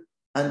will,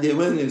 and they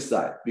went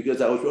inside. Because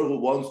Hakadosh Baruch Hu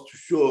wants to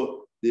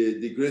show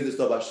the greatness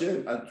of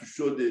Hashem and to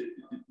show the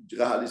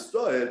Chal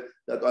Israel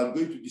that I'm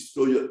going to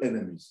destroy your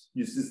enemies.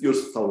 This is your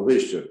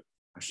salvation.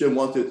 Hashem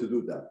wanted to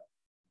do that.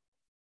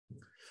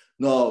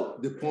 Now,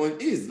 the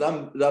point is,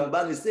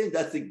 Ramban is saying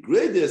that's the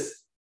greatest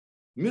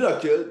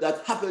miracle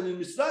that happened in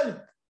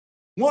Israel,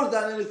 more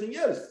than anything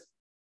else.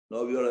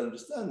 Now we are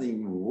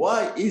understanding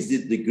why is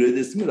it the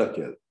greatest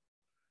miracle?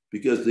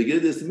 Because the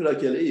greatest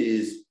miracle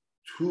is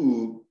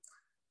to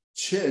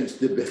change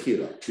the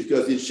Bechira.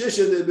 Because in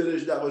Sheshet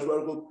Bereshit, Hakadosh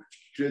Baruch Hu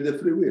created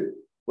free will.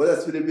 What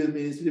does free will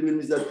mean? Free will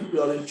means that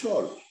people are in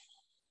charge.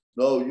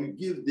 Now you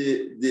give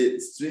the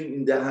string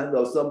in the hand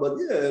of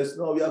somebody else,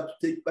 now you have to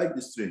take back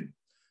the string.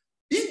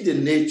 In the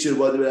nature,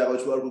 whatever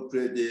Hakadosh Baruch Hu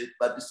created,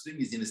 but the string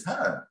is in his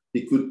hand.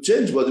 He could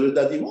change whatever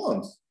that he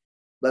wants.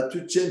 But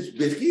to change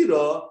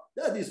Bechira,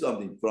 that is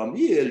something. From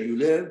here, you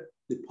learn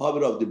the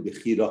power of the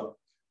Bechira.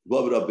 The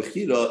power of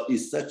Bechira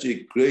is such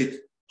a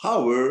great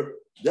power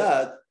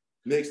that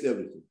makes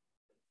everything.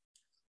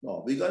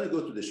 Now, we're going to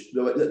go to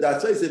the...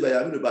 That's why I say, so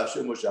now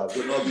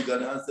we're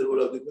going to answer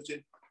all of the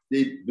questions.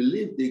 They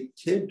believe they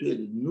came to a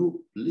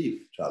new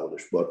belief,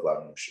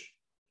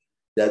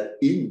 that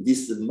in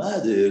this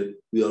matter,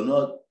 we are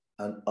not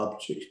an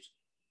object,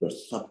 we are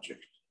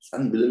subject. It's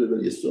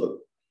unbelievable yesod.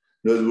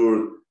 In other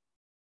words,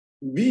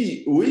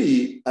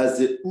 we as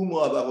the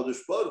Ummah of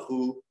HaKadosh Baruch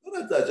Hu,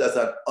 not just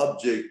an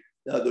object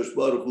that HaKadosh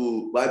Baruch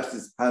Hu wipes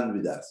his hand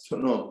with us. So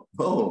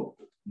no,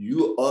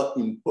 you are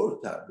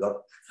important, you are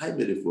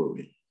primary for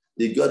me.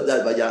 They got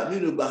that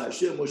Vayaminu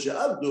B'Hashem Moshe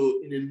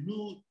Avdo in a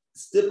new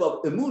step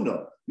of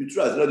emunah. You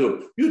trust,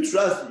 you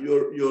trust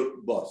your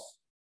boss.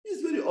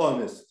 He's very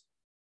honest.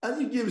 And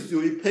he gives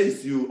you, he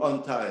pays you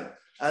on time,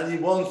 and he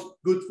wants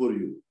good for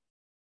you.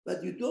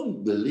 But you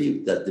don't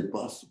believe that the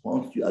boss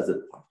wants you as a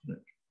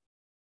partner.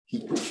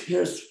 He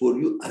cares for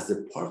you as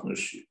a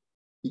partnership.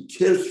 He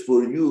cares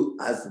for you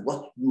as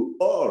what you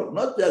are,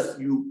 not just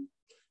you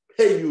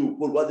pay you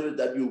for whatever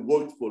that you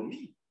worked for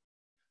me.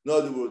 In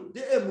other words,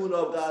 the emunah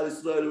of God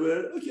Israel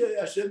were, okay,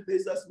 Hashem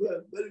pays us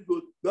well, very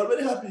good. We are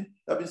very happy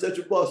having such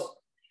a boss.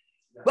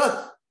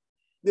 But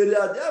the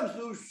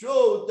Radam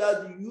show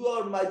that you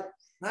are my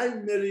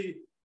primary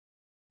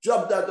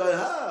job that I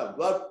have.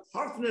 We are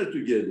partnered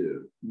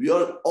together. We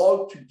are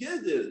all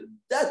together.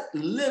 That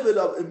level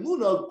of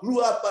emunah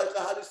grew up by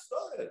Chal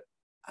Israel.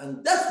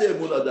 And that's the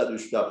emunah that we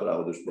should have for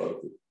HaKadosh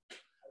Baruch Hu.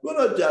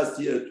 We're not just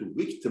here to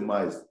be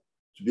victimized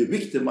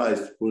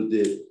for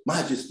the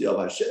majesty of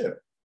Hashem.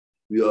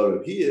 We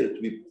are here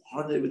to be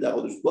partnered with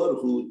HaKadosh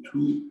Baruch Hu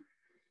to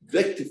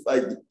rectify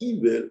the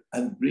evil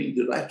and bring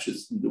the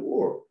righteous in the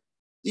world.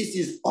 This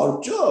is our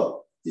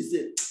job.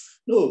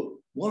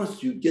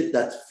 Once you get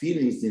that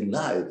feelings in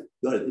life,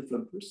 you are a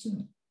different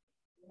person.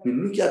 You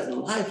look at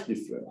life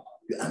different.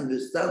 You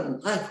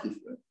understand life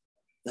different.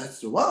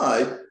 That's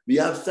why we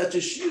have such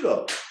a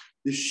shira.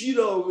 The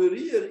shira over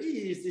here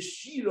is the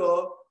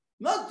shira,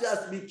 not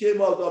just we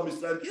came out of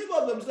Islam. Came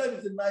out of Islam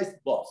is a nice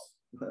boss.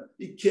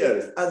 He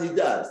cares and he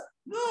does.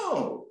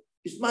 No,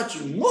 it's much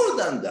more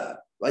than that.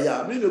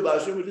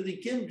 He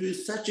came to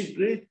such a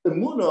great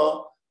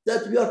emunah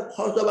that we are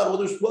part of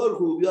HaKadosh Baruch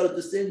Hu. We are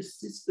the same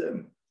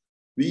system.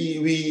 We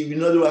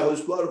know the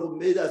HaKadosh Baruch Hu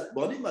made us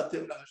body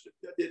matem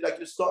like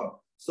a son.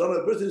 Son of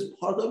a person is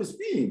part of his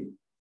being.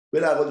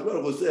 When HaKadosh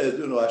Baruch Hu says,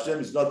 Hashem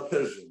is not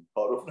Persian.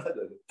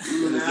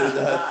 When he says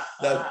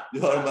that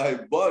you are my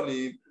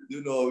body, he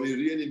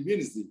really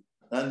means it.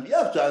 And we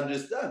have to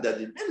understand that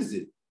he means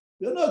it.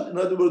 You're not, in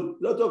other words,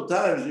 a lot of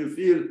times you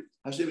feel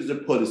Hashem is a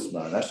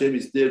policeman. Hashem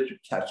is there to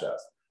catch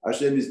us.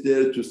 Hashem is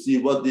there to see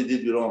what they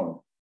did wrong.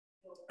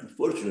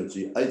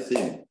 Unfortunately, I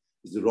think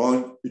it's the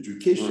wrong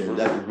education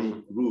that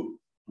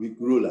we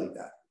grew like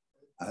that.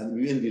 And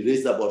when we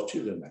raise up our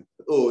children like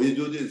that, oh, you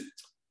do this.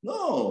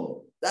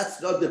 No, that's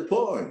not the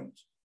point.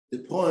 The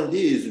point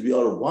is we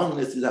are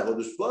oneness with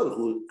HaKadosh Baruch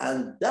Hu,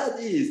 and that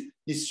is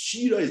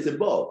Shira is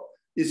above.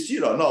 It's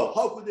Shira. Now,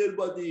 how could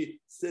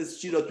everybody say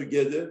Shira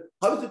together?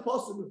 How is it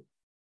possible?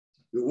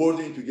 The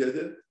wording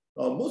together.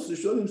 Now, most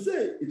Rishonim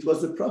say it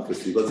was a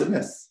prophecy, it was a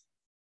mess.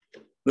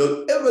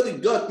 Now, everybody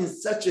got in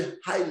such a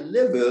high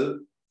level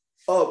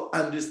of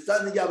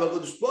understanding of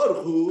HaKadosh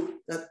Baruch Hu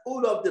that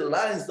all of the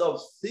lines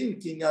of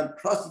thinking and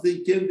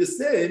processing came the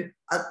same,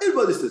 and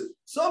everybody says,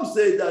 some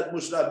say that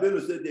Moshe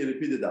Rabbeinu said they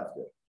repeated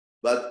after.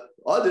 But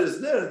others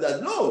learn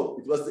that no,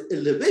 it was the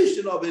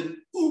elevation of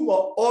an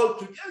ummah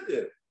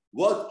altogether.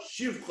 What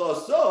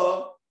Shivcha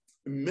saw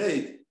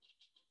made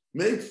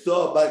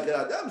saw by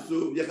Adam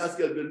so Yachad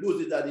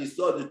Kollel that he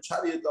saw the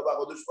chariot of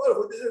HaKadosh Baruch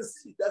Hu didn't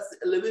see. That's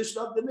the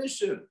elevation of the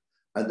nation.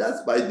 And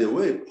that's, by the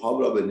way,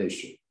 power of a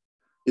nation.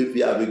 If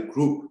we have a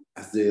group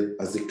as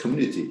a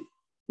community,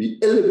 we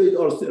elevate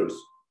ourselves.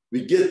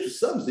 We get to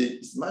something,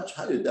 it's much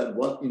higher than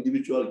one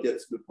individual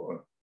gets to the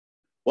point.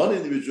 One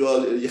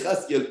individual,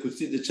 Yachad Kollel, could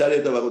see the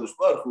chariot of HaKadosh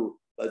Baruch Hu,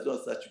 but it's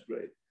not such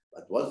great.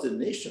 But once a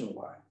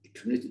nationwide, a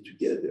community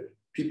together,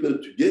 people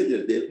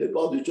together, they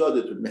help each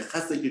other, to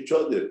mechasek each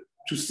other,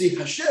 to see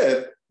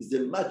Hashem is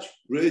a much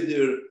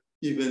greater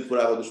event for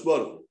HaKadosh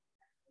Baruch Hu.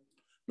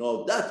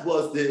 Now, that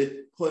was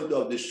the point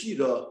of the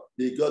Shira.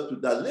 They got to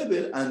that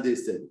level and they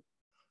said,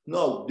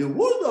 now, the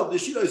word of the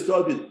Shira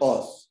started with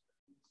us.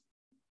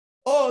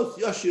 Us,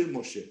 Yashir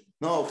Moshe.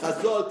 Now,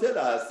 Chazal tell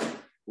us,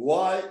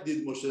 why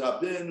did Moshe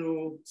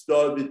Rabbeinu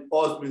start with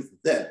us means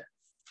them?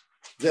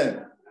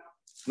 Them.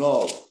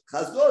 No,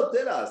 Chazal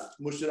tell us,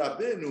 Moshe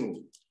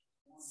Rabbeinu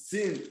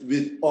sinned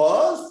with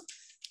us,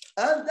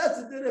 and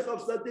that's the derech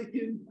of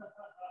Tzadikim.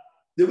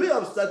 The way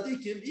of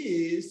Tzadikim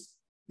is,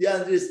 they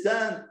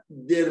understand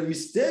their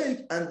mistake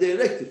and they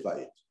rectify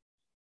it.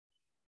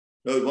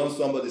 Now, once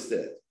somebody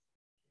said,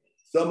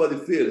 somebody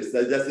feels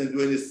that he doesn't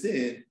do any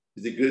sin,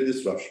 is the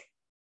greatest Rashi.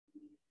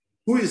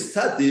 Who is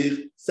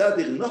Tzaddik?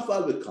 Tzaddik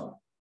nafal v'kam.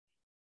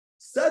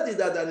 Tzaddik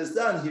that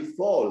understands he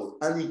falls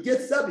and he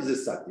gets up is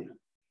a Tzaddik.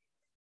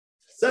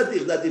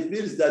 Tzaddik that he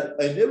feels that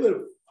I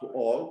never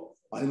fall,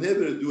 I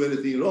never do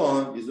anything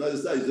wrong, is not a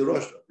Tzaddik, it's a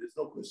Rosh. There's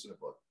no question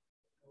about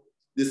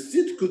it. The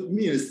Tzidkut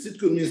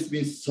means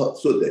being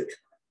Sodek,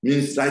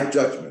 means right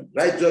judgment.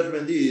 Right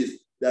judgment is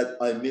that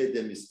I made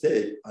a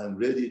mistake, I'm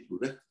ready to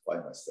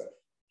rectify myself.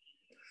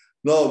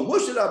 Now,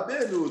 Moshe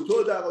Rabbeinu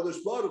told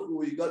HaKadosh Baruch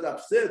Hu, he got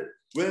upset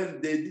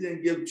when they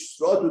didn't give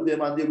straw to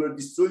them and they were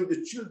destroying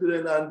the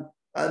children,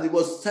 and it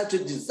was such a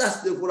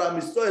disaster for Am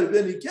Yisrael.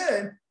 When he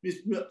came,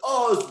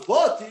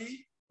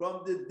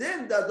 from the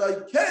day that I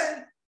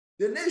came,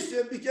 the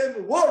nation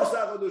became worse.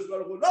 HaKadosh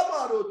Baruch Hu,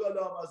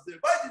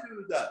 why did you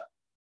do that?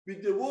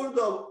 With the word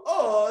of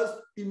us,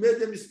 he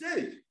made a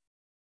mistake.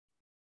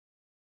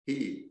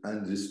 He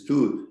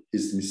understood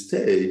his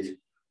mistake.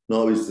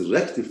 Now he's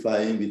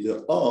rectifying with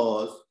the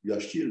us,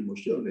 Yashir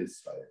Moshe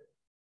Israel.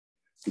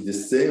 With the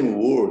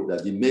same word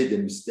that he made a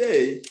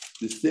mistake,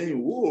 the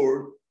same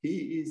word,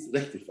 he is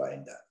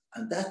rectifying that.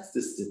 And that's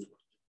the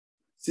Tzidkut.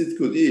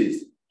 Tzidkut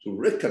is to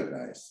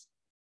recognize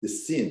the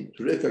sin,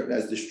 to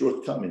recognize the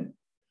shortcoming,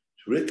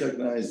 to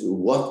recognize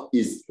what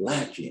is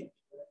lacking.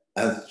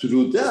 And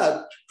through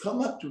that, to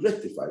come up to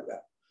rectify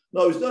that.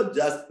 No, it's not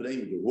just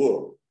playing with the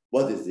word.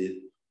 What is it?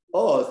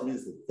 Us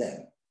means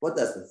them. What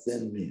does the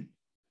them mean?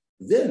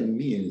 Them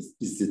means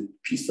it's a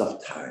piece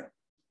of time.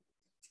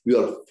 We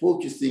are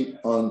focusing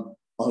on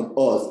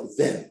us,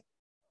 them.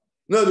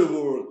 In other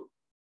words,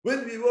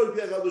 when we work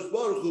with HaKadosh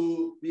Baruch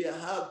Hu, we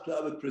have to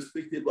have a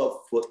perspective of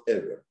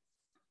forever.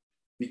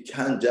 We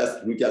can't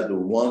just look at the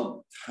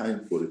one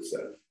time for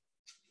itself.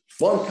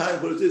 One time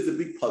for itself is a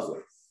big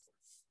puzzle.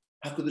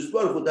 HaKadosh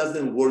Baruch Hu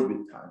doesn't work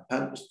with time.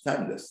 Time is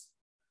timeless.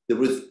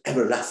 There is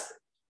everlasting.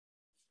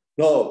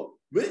 Now,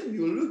 when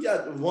you look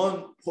at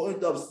one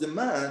point of the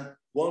man,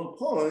 one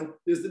point,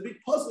 there's a big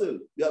puzzle.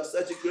 You have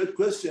such a great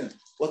question.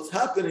 What's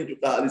happening to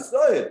Klal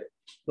Israel?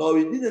 Now,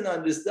 we didn't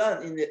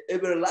understand in the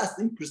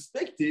everlasting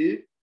perspective,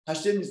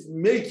 Hashem is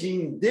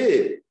making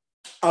their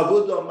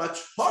avodah much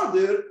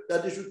harder,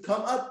 that they should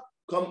come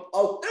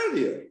out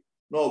earlier.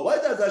 Now, why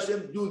does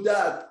Hashem do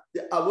that?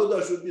 The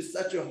avodah should be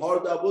such a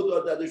hard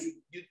avodah that they should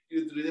get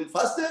redeemed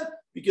faster,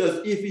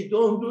 because if we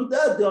don't do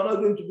that, they are not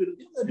going to be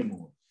redeemed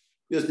anymore.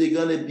 Because they're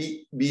going to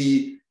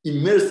be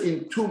immersed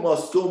in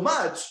Chumash so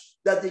much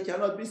that they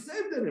cannot be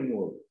saved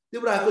anymore. The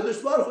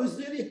HaKadosh Baruch Hu is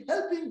really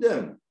helping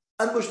them.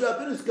 And Moshe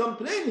Rabbeinu is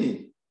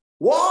complaining.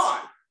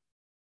 Why?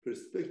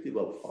 Perspective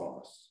of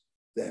us.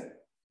 Then,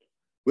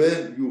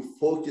 when you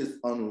focus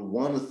on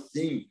one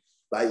thing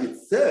by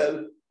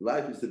itself,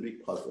 life is a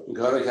big puzzle.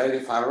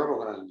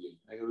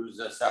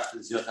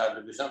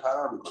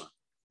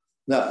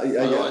 No.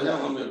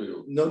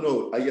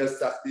 I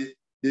guess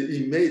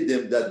he made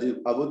them that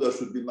the avodah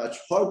should be much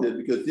harder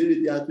because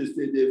they had to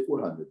stay there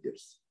 400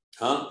 years.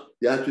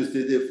 They had to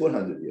stay there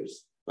 400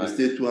 years. They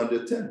stayed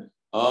 210.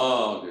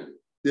 Oh, okay.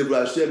 The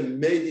Hashem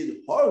made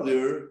it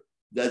harder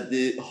that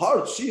the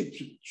hardship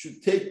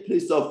should take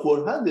place of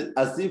 400,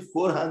 as if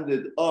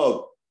 400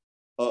 of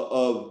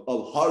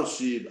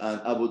hardship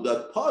and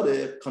avodat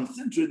pareh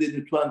concentrated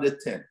in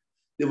 210.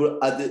 They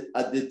were at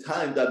the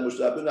time that Moshe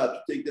Rabbeinu had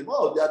to take them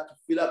out. They had to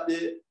fill up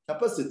the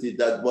capacity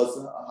that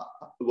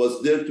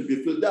was there to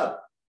be filled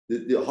up.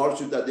 The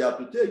hardship that they have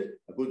to take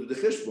according to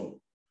the cheshbon.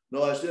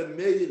 Now Hashem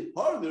made it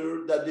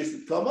harder that they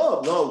should come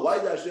up. Now, why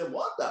does Hashem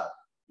want that?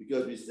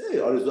 Because we say,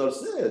 Arizal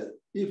says,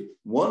 if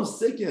 1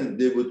 second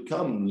they would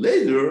come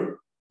later,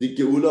 the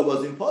Geula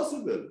was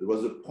impossible. There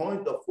was a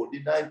point of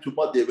 49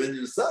 Tumah, they went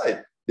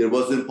inside. It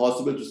wasn't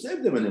possible to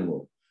save them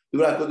anymore. The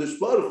HaKadosh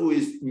Baruch Hu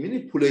is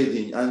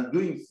manipulating and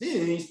doing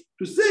things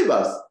to save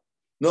us.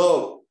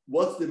 Now,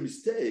 what's the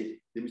mistake?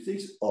 The mistake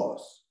is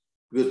us.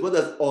 Because what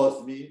does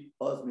us mean?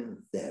 Us means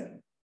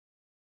them.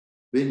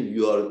 When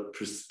your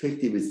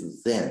perspective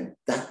is them,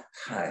 that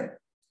time,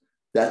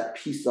 that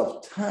piece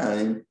of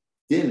time,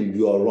 then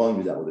you are wrong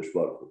with HaKadosh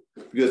Baruch Hu.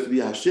 Because we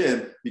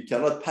Hashem, we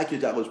cannot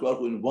package HaKadosh Baruch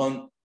Hu in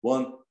one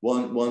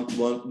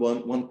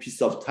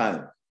piece of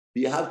time.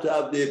 We have to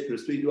have the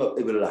perspective of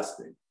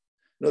everlasting.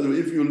 In other words,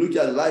 if you look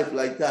at life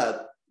like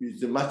that,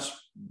 it's a much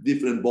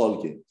different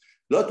ballgame.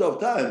 A lot of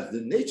times, the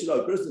nature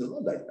of a person is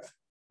not like that.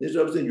 The nature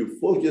of a person, you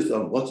focus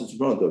on what's in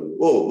front of you.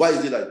 Oh, why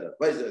is it like that?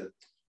 Why is it like that?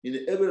 In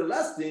the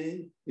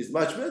everlasting, it's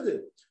much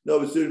better. Now,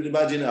 we still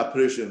imagine an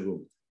operation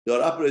room. They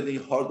are operating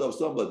heart of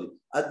somebody.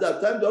 At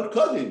that time, they are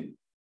cutting.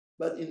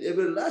 But in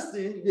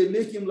everlasting, they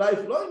make him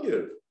life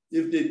longer.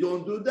 If they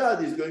don't do that,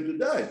 he's going to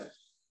die.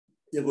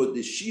 Therefore,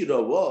 the shira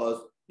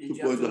was... You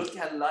have to look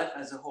at life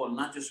as a whole,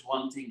 not just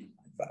one thing.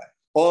 Right.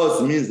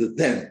 Oz means the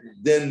then.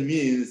 Then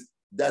means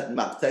that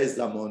maktai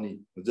zamoni.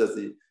 That's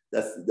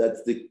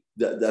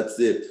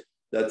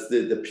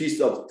the piece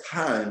of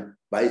time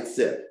by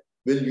itself.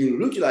 When you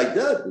look like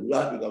that, the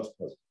life becomes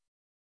possible.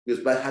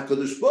 Because by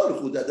Hakadosh Baruch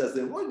Hu, that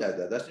doesn't work like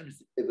that. That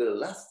means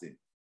everlasting.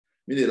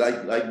 Meaning,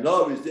 like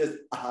now it says,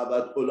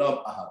 Ahavat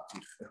Olam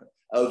Ahavtich.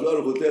 Hakadosh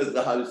Baruch Hu tells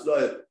the Har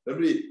Yisrael,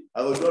 remember,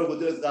 Hakadosh Baruch Hu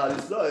tells the Har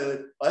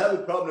Yisrael, I have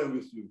a problem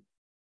with you.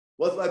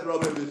 What's my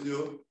problem with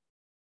you?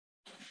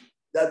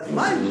 That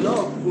my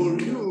love for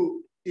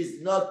you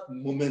is not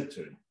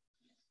momentary.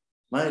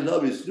 My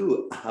love is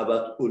you.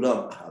 Ahavat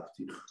Olam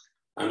Ahavtich.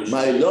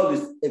 My love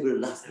is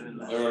everlasting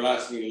love.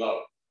 Everlasting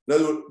love. In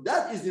other words,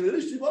 that is in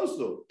relationship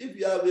also. If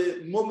you have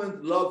a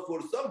moment love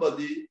for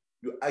somebody,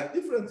 you act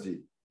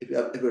differently. If you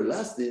have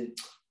everlasting,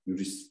 you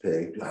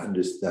respect, you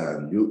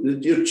understand,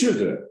 your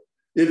children.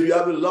 If you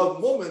have a love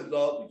moment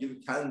love, you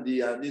give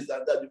candy and this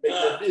and that, you make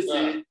them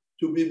busy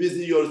to be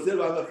busy yourself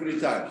and have free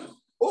time.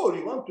 Or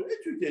you want to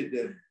educate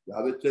them, you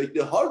have to take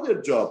the harder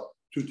job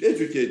to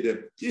educate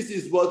them. This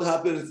is what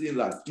happens in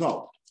life.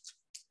 Now,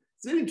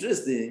 it's very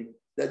interesting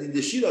that in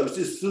the Shira, it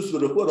says,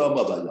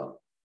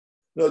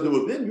 in other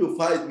words, when you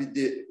fight with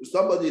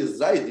somebody is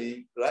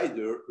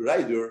rider,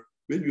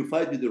 when you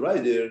fight with the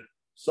rider,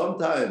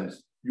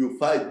 sometimes you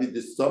fight with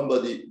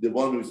the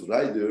one who is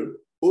rider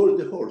or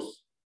the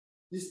horse.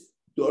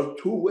 There are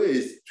two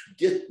ways to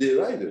get the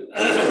rider.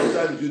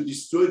 Sometimes you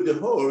destroy the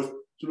horse,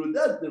 through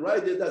that the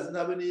rider doesn't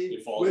have any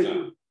way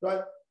to,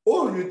 right?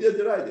 Or you get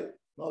the rider.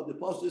 Now the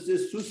pastor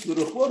says, Sus what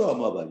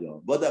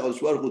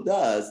HaKadosh Baruch Hu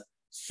does,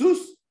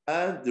 Sus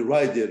and the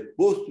rider,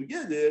 both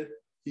together,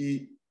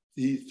 he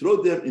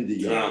throw them in the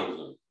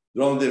yam.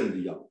 Drown them in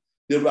the yam.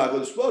 Therefore,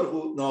 HaKadosh Baruch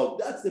Hu, now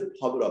that's the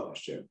power of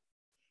Hashem.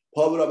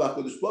 Power of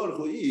HaKadosh Baruch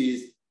Hu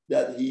is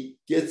that he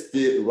gets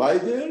the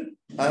rider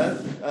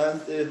and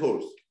the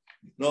horse.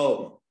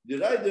 Now, the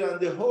rider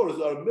and the horse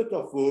are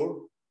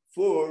metaphor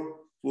for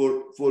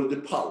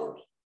the power.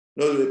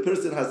 Now, the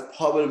person has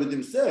power with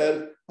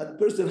himself, and the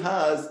person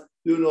has,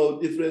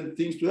 different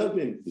things to help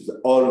him. As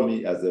an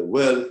army, as a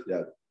wealth.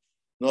 Yeah.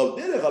 Now,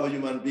 there how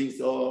human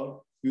beings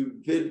are.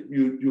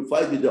 You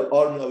fight with the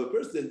army of a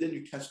person, then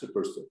you catch the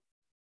person.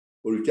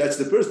 Or you catch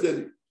the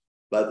person,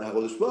 but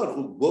HaKadosh Baruch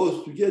Hu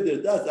goes together,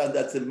 and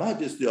that's the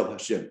majesty of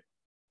Hashem.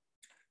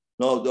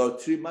 Now, there are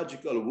three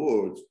magical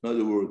words. In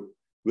other words,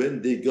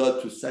 when they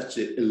got to such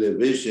an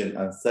elevation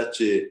and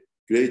such a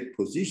great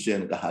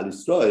position, the Har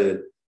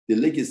Yisrael, the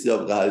legacy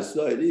of the Har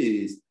Yisrael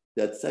is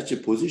that such a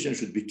position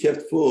should be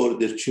kept for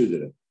their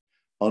children.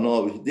 And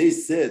now they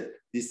said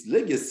this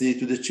legacy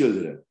to the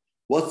children.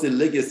 What's the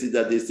legacy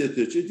that they said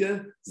to the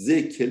children?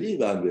 This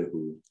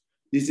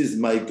is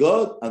my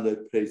God, and I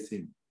praise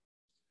him.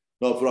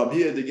 Now, from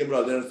here, the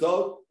Gemara learns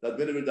out that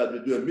whenever that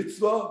we do a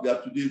mitzvah, we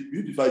have to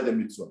beautify the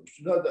mitzvah.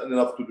 It's not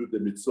enough to do the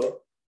mitzvah.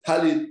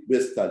 Talit,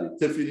 best talit.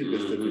 Tefillin,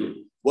 best tefillin.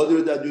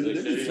 Whatever that you do in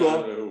the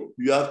mitzvah,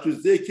 you have to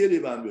say Keli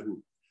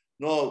Behu.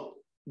 Now,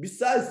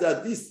 besides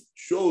that, this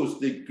shows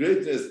the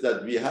greatness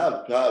that we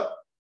have to have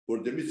for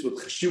the mitzvah,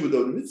 cheshivut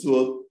of the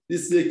mitzvah.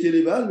 This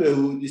Keli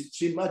Behu, these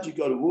three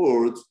magical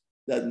words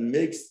that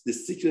makes the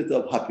secret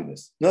of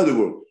happiness. In other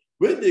words,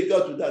 when they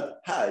got to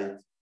that height,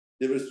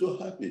 they were so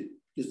happy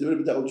because they were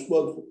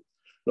with.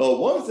 Now,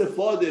 once a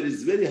father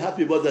is very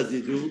happy, what does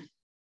he do?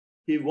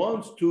 He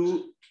wants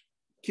to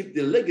keep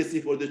the legacy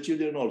for the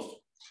children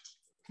also.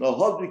 Now,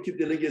 how do we keep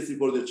the legacy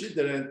for the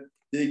children?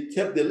 They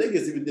kept the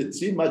legacy with the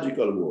three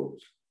magical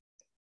words.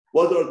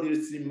 What are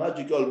these three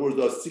magical words?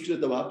 Or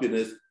secret of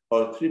happiness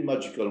are three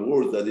magical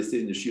words that they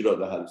say in the Shira of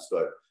the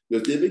Halistai.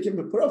 Because they became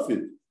a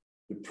prophet.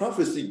 The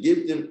prophecy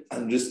gave them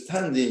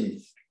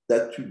understanding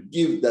that to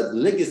give that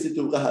legacy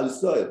to the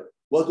Halistai.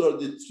 What are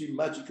the three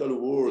magical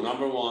words?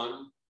 Number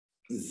one.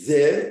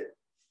 Ze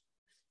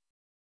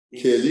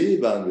Keli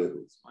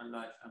Vanvehu.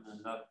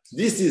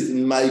 This is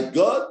my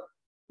God,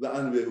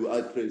 Vanvehu.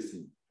 I praise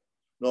him.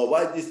 Now,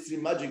 why these three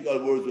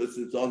magical words?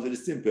 It sounds very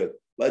simple.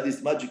 Why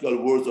these magical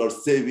words are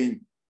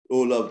saving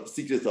all of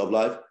secrets of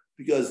life?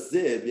 Because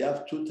we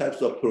have two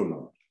types of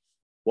pronoun.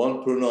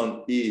 One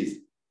pronoun is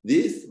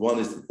this, one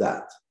is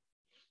that.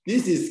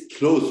 This is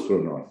close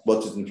pronoun,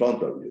 what is in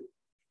front of you.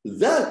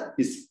 That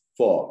is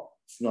far,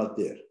 it's not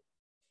there.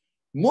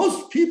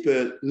 Most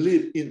people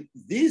live in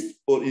this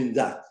or in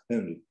that,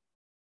 Henry.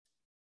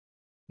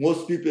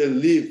 Most people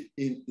live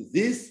in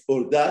this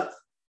or that.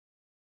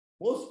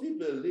 Most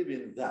people live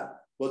in that.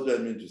 What do I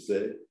mean to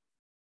say?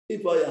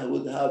 If I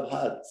would have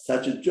had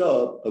such a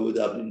job, I would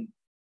have been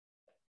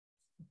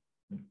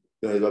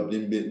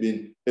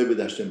Eved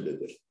Hashem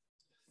better.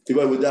 If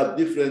I would have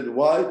different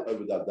wife, I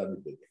would have done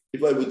it better.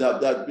 If I would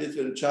have that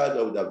different child,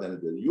 I would have done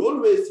it better. You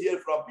always hear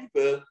from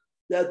people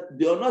that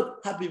they are not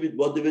happy with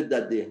whatever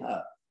that they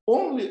have.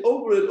 Only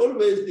overall,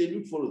 always they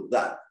look for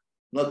that,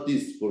 not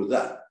this for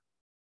that.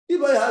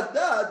 If I had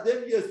that,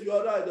 then yes, you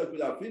are right. I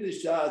could have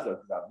finished shots, I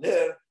could have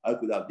learned, I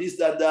could have this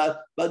and that.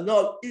 But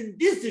not in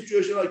this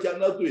situation, I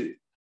cannot do it.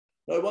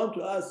 I want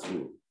to ask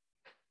you,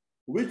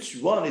 which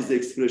one is the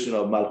expression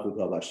of Malchut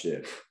of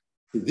Hashem?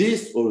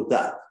 This or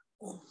that?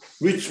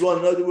 Which one?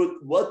 In other words,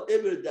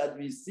 whatever that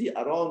we see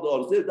around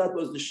ourselves, that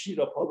was the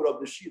Shira, power of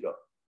the Shira.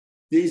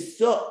 They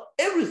saw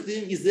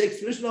everything is the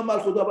expression of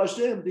Malchut of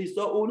Hashem. They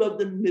saw all of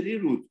the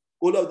merirut,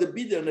 all of the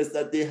bitterness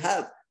that they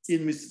had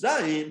in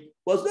Mitzrayim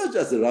was not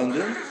just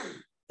random.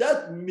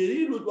 That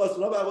merirut was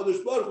Rabbi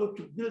Hakadosh Baruch Hu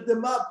to build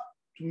them up,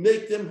 to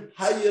make them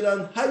higher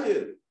and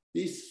higher.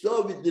 They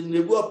saw with the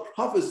Nebuah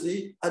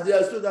prophecy, and they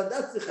understood that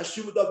that's the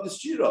chashivut of the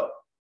Shira.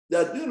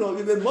 That,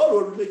 even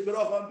more will make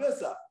Berach and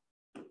Pesach.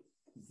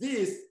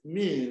 This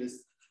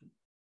means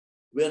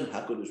when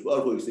HaKadosh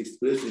Baruch Hu is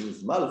expressing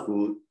his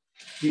Malchut,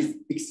 his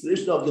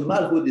expression of the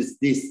Malchut is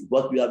this,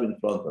 what we have in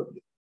front of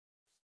you.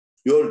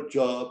 Your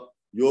job,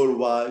 your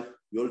wife,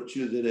 your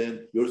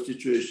children, your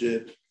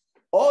situation,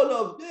 all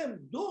of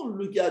them, don't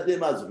look at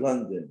them as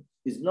random.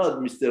 It's not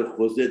Mr.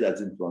 Jose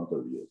that's in front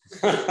of you.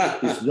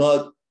 It's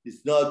not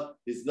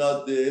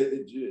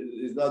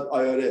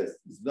IRS.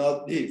 It's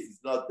not this, it's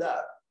not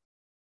that.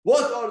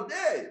 What are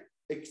they?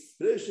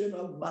 Expression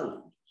of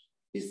Malchut.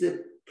 It's a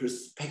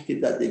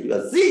perspective that they give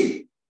us.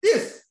 See,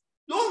 this,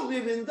 don't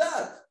live in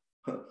that.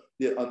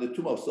 On the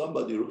tomb of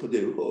somebody, they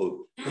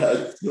wrote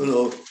that,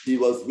 he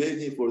was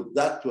waiting for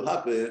that to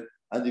happen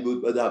and he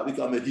would have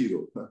become a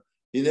hero.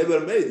 He never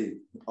made it.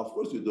 Of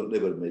course, you don't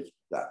never make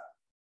that.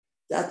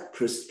 That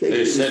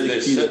perspective.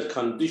 They set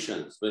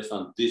conditions based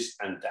on this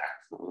and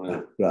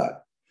that. Right.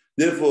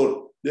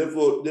 Therefore, the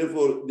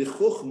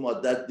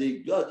chokhmah that they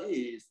got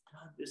is to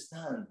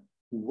understand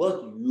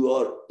what you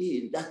are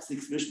in. That's the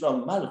expression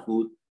of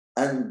Malchut,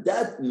 and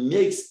that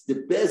makes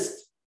the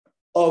best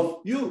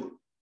of you.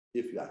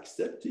 If you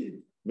accept it,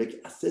 make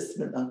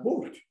assessment and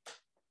work.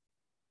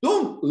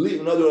 Don't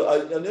leave. In other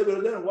words, I never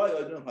learned why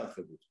I don't have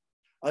chabut.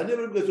 I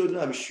never because I don't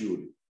have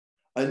shiur.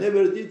 I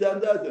never did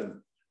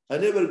that. I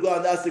never go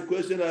and ask the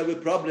question. I have a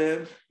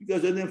problem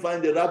because I didn't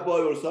find a rabbi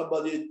or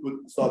somebody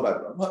could solve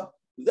that.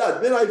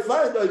 That when I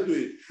find, I do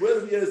it.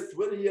 12 years,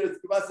 20 years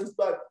passes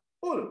by.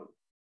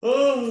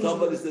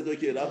 Somebody said,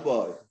 "Okay,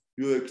 rabbi,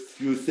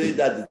 you say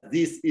that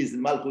this is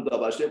Malchut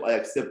of Hashem. I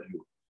accept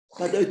you."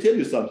 But I tell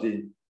you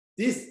something.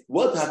 This,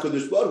 what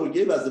HaKadosh Baruch Hu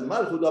gave as the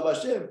Malchut of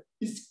Hashem,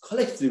 is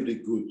collectively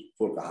good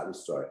for Kahal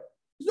Israel.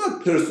 It's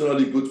not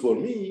personally good for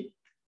me.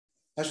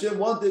 Hashem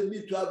wanted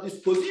me to have this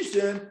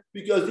position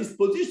because this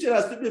position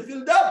has to be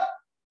filled up.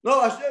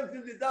 No, Hashem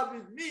filled it up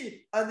with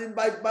me and in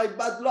by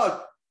bad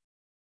luck.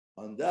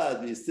 On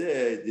that, we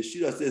say, the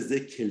Shira says,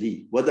 the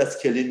Keli. What does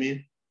Keli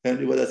mean?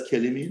 Henry, what does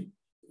Keli mean?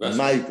 That's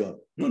my God.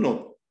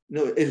 No,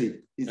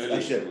 Eli. It's Eli.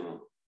 Hashem.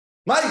 No.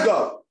 My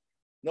God.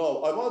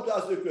 No, I want to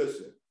ask you a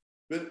question.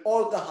 When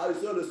all the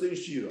Harisol are saying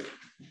Shira,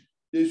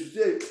 they should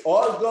say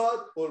our God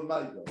or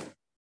my God.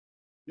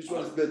 Which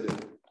one is better?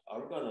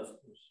 Our God, of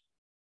course.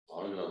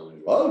 Our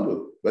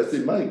God. But say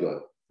my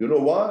God. You know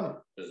why?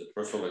 There's a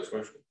personal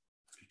expression.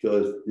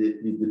 Because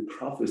the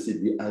prophecy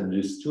they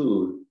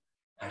understood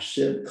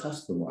Hashem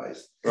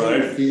customized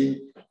Right.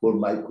 everything for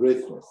my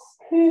greatness.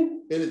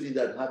 Anything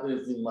that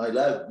happens in my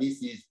life,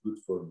 this is good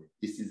for me.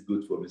 This is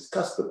good for me. It's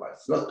customized,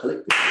 it's not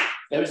collective.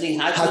 Everything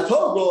has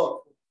Hatobo,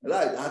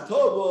 right?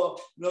 Hatobo,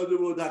 in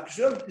other words,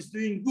 Hashem is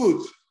doing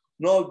good.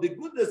 No, the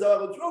goodness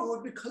of our control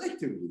would be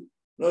collectively.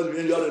 No,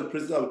 when you are a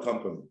president of a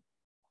company,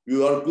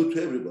 you are good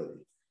to everybody,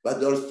 but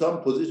there are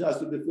some positions has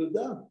to be filled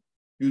down.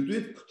 You do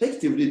it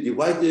collectively,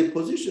 divide the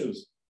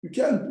positions. You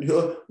can't.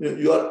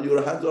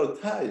 Your hands are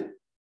tied.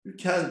 You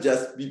can't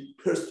just be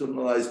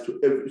personalized to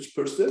each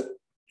person.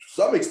 To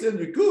some extent,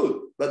 you could,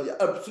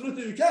 but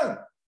absolutely you can.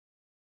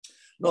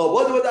 Now,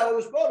 what about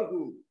our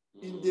Baruch?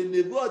 In the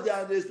Nebuah, they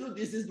understood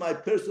this is my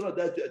personal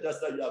data,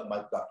 just like you have my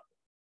doctor,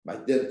 my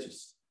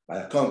dentist, my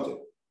accountant.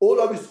 All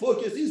of his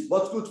focus is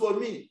what's good for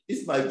me.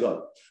 It's my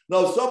God.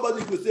 Now,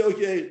 somebody could say,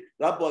 okay,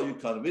 Rabbi, you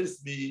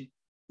convinced me.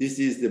 This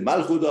is the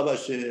Malchut of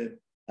Hashem,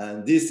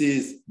 and this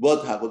is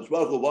what HaKadosh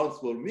Baruch Hu wants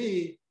for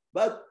me.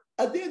 But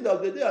at the end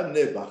of the day, I'm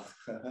Nebuch.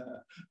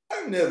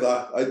 I'm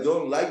Nebuch. I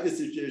don't like the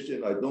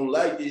situation. I don't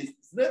like this.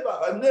 It's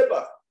Nebuch. I'm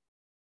Nebuch.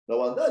 Now,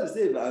 on that, you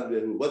say,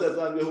 what does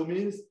Anvehu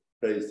means?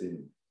 Praise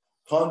him.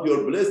 Count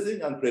your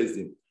blessing and praise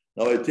him.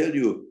 Now, I tell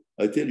you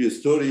a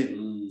story,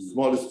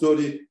 small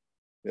story,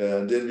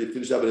 and then we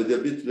finish up a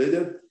little bit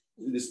later.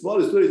 The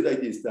small story is like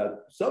this,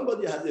 that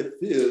somebody had a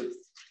field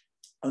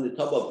on the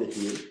top of the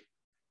hill,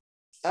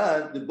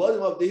 and the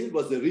bottom of the hill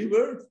was a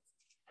river,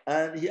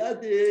 and he had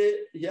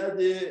the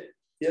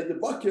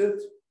bucket,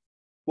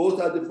 both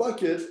had the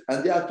bucket,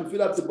 and they had to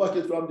fill up the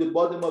bucket from the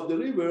bottom of the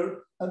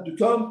river and to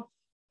come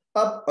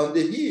up on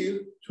the hill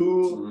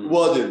to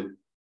water.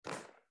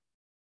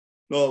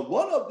 Now,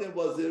 one of them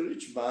was a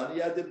rich man. He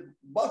had a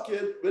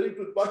bucket, very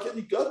good bucket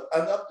he got,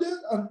 and up there,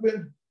 and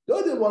when the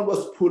other one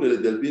was poor a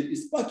little bit,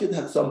 his bucket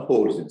had some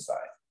holes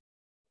inside.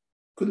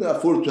 Couldn't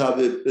afford to have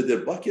a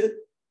better bucket,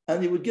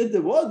 and he would get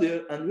the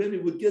water, and when he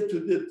would get to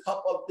the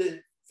top of the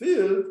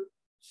field,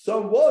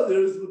 some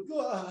waters would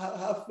go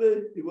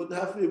halfway. He would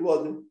halfway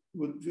water. He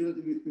would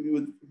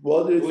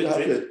water it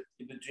halfway.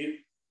 It would drip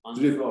on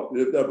the floor.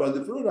 Drip up on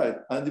the floor, right?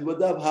 And he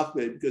would have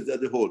halfway because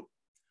that's the hole.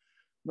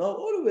 Now,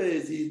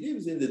 always he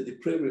lives in the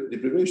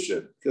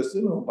deprivation because,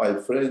 my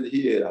friend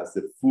here has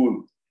a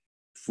full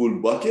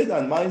bucket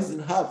and mine's in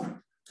half.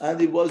 And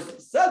he was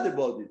sad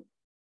about it.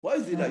 Why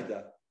is he like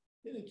that?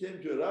 Then he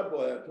came to a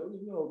rabbi and told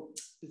him,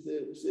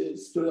 it's a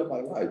story of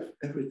my life.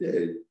 Every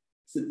day,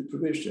 it's a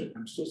deprivation.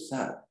 I'm so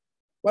sad.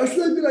 Why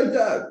should I be like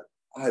that?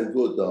 I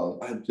go down,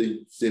 I'm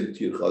doing the same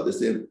tircha,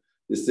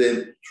 the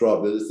same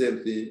trouble, the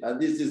same thing.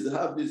 And this is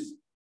have this.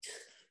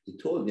 He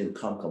told him,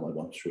 come, I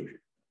want to show you.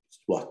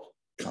 What?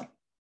 Come.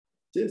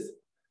 Yes.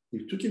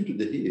 He took him to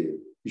the hill.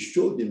 He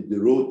showed him the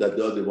road that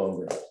the other one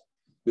went.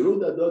 The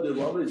road that the other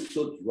one went is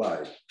so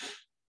dry.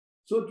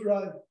 So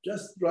dry,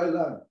 just dry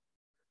land.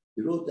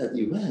 The road that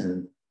he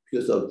went,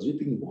 because of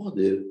dripping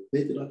water,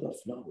 made a lot of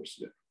flowers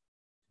there.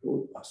 The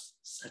road was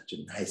such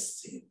a nice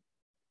scene.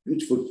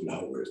 Beautiful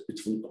flowers,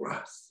 beautiful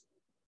grass.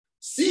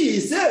 See, he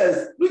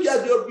says, look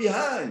at your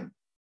behind.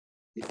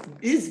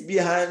 His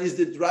behind is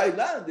the dry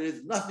land. There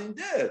is nothing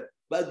there.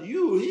 But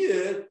you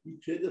here, you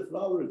create the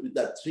flowers with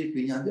that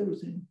dripping and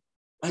everything.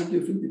 I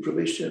do feel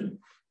deprivation.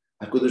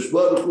 HaKadosh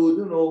Baruch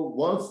Hu,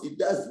 once it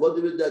does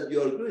whatever that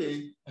you are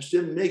doing,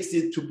 Hashem makes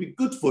it to be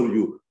good for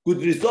you,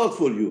 good result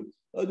for you.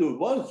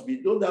 Once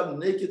we don't have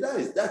naked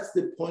eyes, that's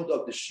the point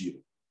of the Shira.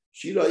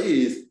 Shira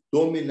is,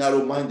 don't be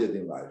narrow-minded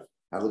in life.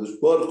 HaKadosh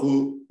Baruch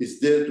Hu is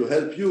there to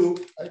help you,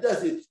 and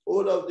that's it.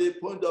 All of the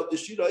point of the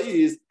Shira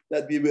is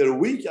that we were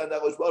weak, and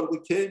HaKadosh Baruch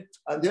Hu came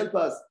and helped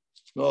us.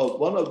 Now,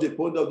 one of the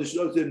point of the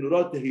Shira is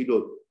Nurat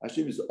Tehilot.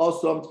 Hashem is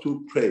awesome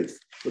to praise.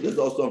 What does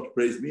awesome to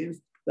praise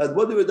means? That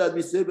whatever that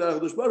we say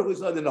about HaKadosh Baruch Hu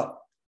is not enough.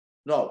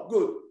 No,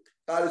 good.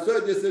 So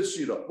they say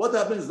Shira. What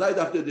happens right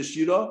after the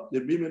Shira? The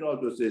women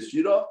also say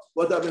Shira.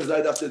 What happens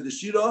right after the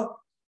Shira?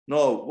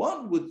 No,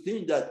 one would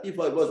think that if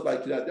I was by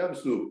Kiryat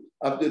Yamsuf,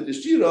 after the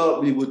Shira,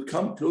 we would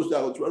come close to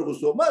HaKadosh Baruch Hu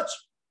so much.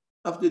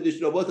 After the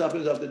Shira, what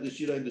happens after the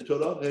Shira in the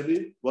Torah?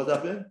 Maybe what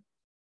happened?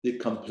 They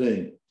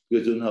complain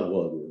because they don't have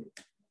water.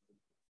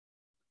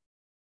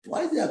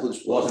 Why is the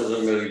HaKadosh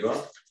Baruch Hu?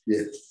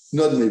 Yes,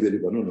 not maybe.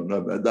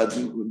 No.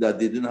 That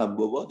they didn't have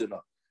water.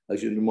 No.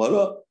 Actually,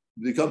 tomorrow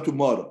they come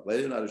tomorrow.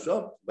 They complain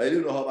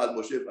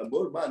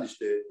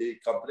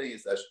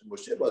that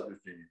Moshe was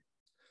with me.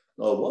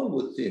 Now, one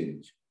would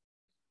think,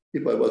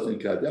 if I was in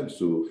Kiryat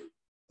Yamsuf,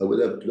 I would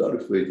have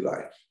glorified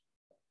life.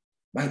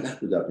 My life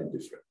would have been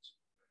different.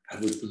 I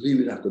would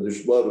believe in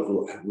HaKadosh Baruch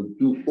Hu. I would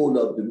do all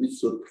of the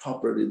mitzvot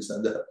properly.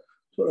 And that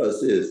Torah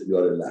says you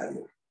are a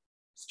liar.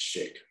 It's a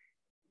shaker.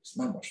 It's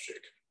not a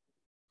shaker.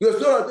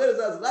 Because Torah tells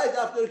us right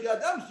after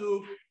Kiryat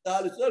Yamsuf, the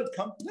Halisar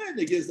complain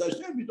against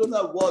Hashem. We don't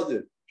have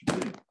water.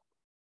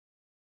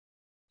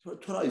 So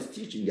Torah is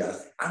teaching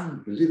us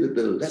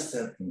unbelievable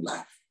lesson in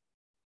life.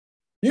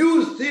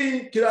 You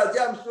think Kiryat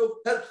Yamsuf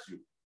helps you.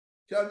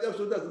 Kiryat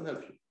Yamsuf doesn't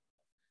help you.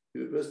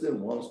 If a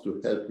person wants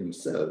to help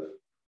himself,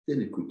 then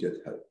he could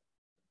get help.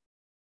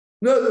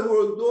 In other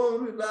words,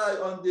 don't rely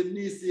on the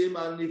nisim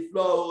and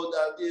niflaot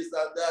and this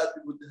and that.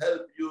 It would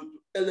help you to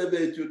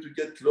elevate you to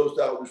get close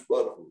to HaKadosh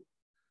Baruch Hu.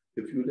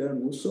 If you learn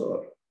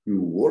Musar,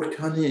 you work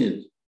on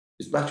it,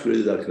 it's much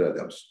greater than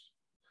Kiradam.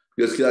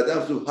 Because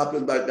Kiradam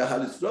happened by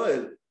Kahal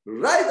Israel.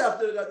 Right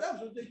after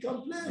Kiradam, they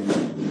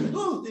complain.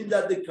 Don't think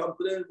that they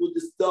complain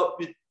would stop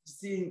with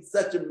seeing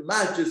such a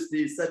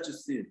majesty, such a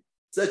sin.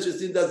 Such a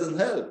sin doesn't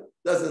help.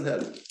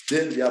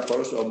 Then we have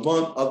Parashat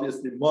Mon.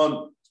 Obviously,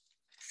 Mon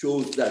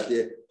shows that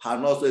the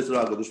Parnasa is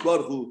HaKadosh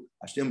Baruch Hu.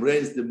 Hashem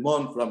rains the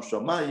Mon from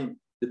Shamayim.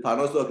 The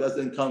Parnasa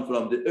doesn't come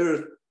from the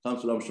earth,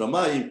 comes from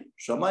Shamayim.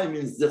 Shamayim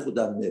means Zechud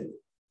HaMerit.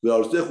 We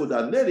are Zechud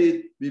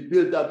HaMerit. We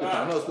build up the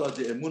Parnasa,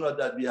 the Emunah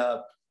that we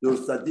have.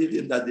 Those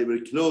Sadiqim that they were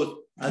close,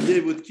 and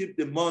they would keep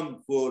the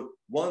Mon for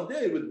one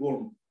day with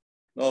warmth.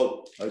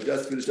 Now, I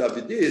just finished up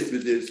with this,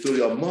 with the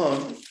story of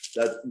Mon,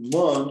 that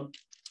Mon,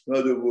 in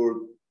other words,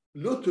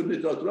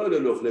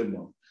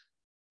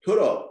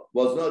 Torah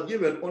was not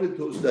given only to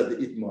those that they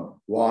eat Mon.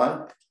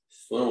 Why?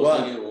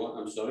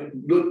 I'm sorry?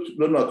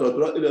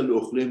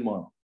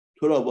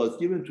 Torah was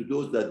given to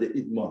those that they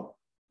eat Mon.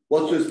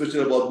 What's so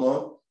special about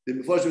Mon? The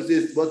Mepharshim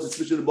says what's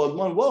special about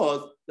Mon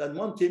was that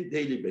Mon came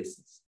daily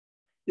basis.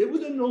 They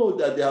wouldn't know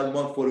that they have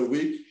Mon for a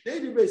week,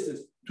 daily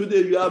basis.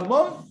 Today you have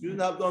Mon, you don't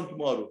have Mon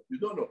tomorrow. You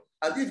don't know.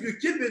 And if you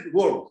keep it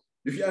warm,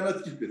 if you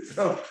cannot keep it,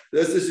 so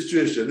that's the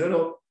situation.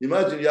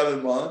 Imagine you have a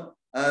Mon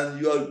and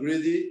you are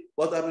greedy.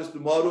 What happens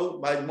tomorrow?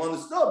 My Mon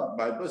stop.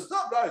 My Mon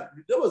stop, right?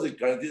 There was a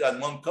guarantee that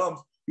Mon comes.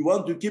 You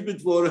want to keep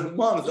it for a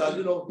month,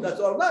 and that's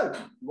our life.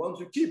 You want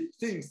to keep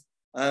things.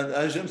 And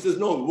Hashem says,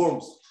 no,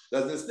 worms.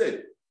 Doesn't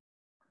stay.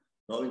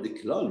 Now in the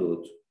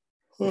Klalot,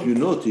 if you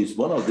notice,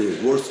 one of the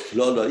worst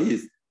Klala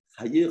is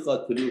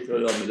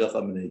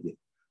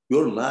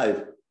your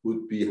life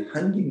would be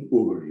hanging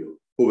over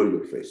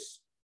your face.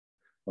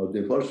 Now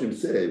the Persian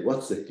say,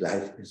 what's the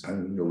life is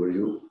hanging over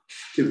you?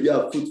 If you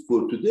have food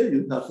for today,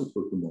 you don't have food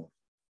for tomorrow.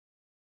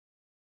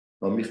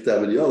 Now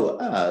Michtav Eliyahu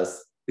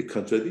asks a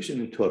contradiction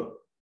in Torah.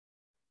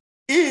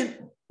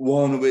 In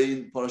one way,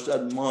 in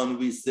Parashat Mon,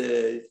 we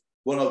say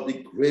one of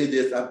the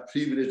greatest and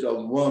privilege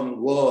of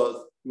Mon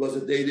was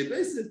a daily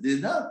basis,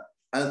 didn't have.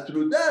 And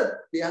through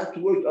that, they had to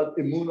work on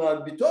Emunah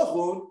and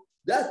Bitochon.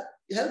 That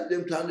helped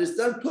them to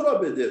understand Torah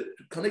better,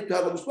 to connect to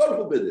HaKadosh Baruch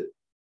Hu better.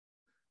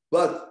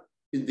 But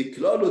in the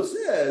Klalot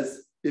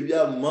says, if you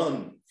have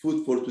Mon,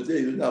 food for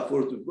today, you don't have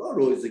food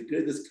tomorrow, it's the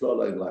greatest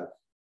Klala in life.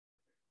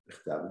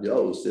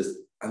 Yahweh says,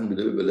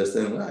 unbelievable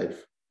lesson in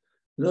life.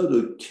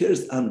 The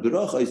curse and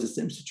beracha is the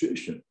same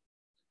situation.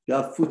 You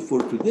have food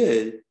for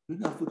today, you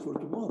don't have food for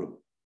tomorrow.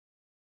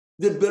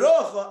 The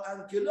beracha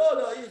and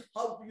kelala is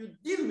how do you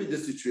deal with the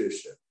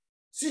situation.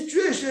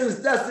 Situations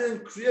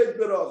doesn't create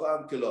beracha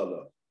and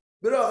kelala.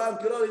 Beracha and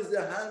kelala is the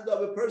hand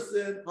of a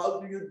person. How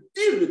do you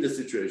deal with the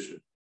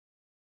situation?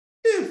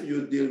 If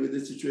you deal with the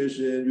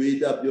situation, you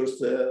eat up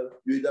yourself,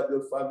 you eat up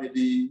your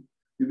family,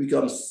 you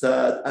become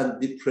sad and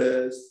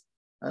depressed,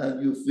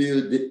 and you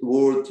feel the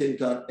world came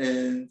to an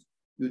end.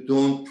 You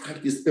don't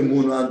practice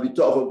emunah and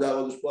bitachon of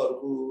HaKadosh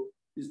Baruch Hu.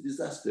 It's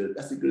disaster.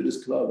 That's the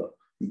greatest klala.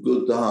 You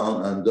go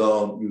down and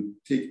down. You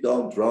take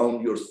down,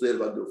 drown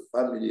yourself and your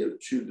family, your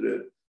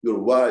children, your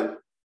wife,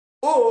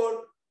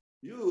 or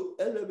you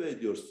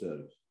elevate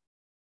yourself.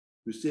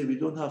 You say we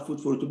don't have food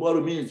for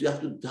tomorrow means you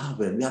have to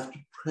daven, we have to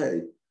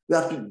pray, we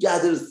have to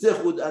gather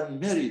zechut and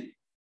merit.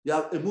 You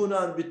have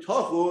emunah and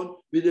bitachon.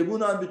 With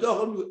emunah and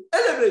bitachon, you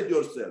elevate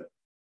yourself.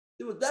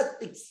 That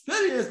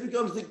experience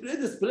becomes the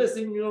greatest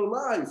blessing in your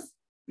life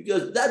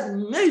because that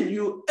made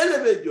you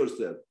elevate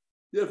yourself.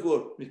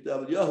 Therefore,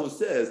 Michtav Eliyahu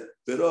says,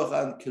 Berach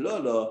and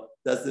Kelala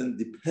doesn't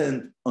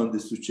depend on the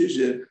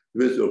situation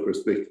with your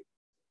perspective.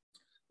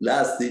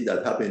 Last thing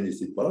that happened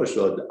is in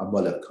Parashat, the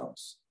Amalek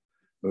comes.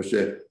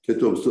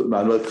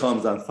 Amalek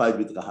comes and fight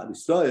with the Kahal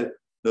Israel.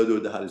 In other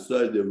words, the Kahal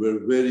Israel, they were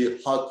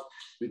very hot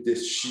with the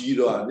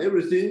Shira and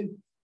everything.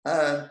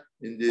 And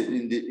in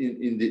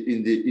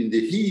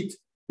the heat,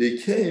 they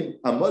came,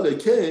 Amalek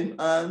came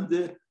and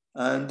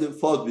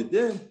fought with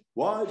them.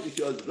 Why?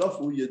 Because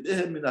Rafu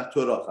Yedehem min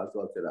Torah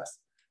Chazal Teras.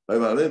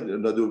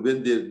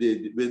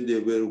 When they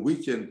were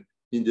weakened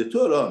in the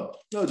Torah,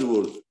 in other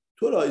words,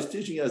 Torah is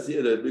teaching us here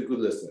a very good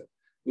lesson.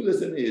 Good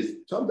lesson is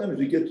sometimes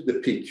we get to the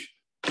peak.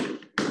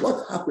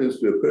 What happens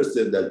to a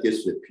person that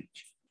gets to the peak?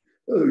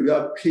 You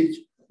have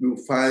peak, you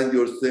find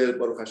yourself,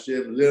 Baruch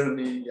Hashem,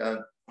 learning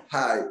and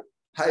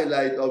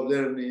highlight of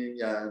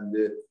learning, and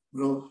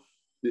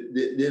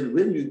then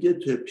when you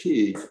get to a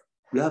peak,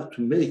 you have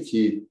to make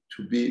it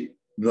to be.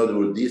 In other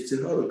words, this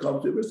scenario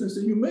comes to a person and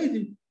say, you made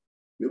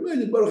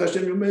it, Baruch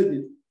Hashem, you made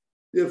it.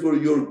 Therefore,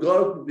 your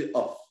guard will be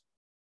off.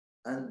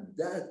 And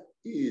that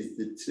is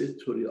the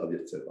territory of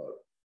Yetzirah.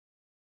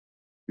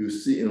 You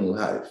see in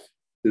life,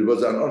 there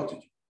was an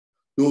article.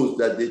 Those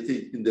that they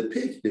take in the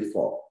peak, they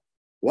fall.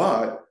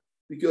 Why?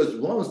 Because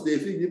once they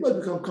think they might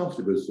become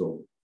comfortable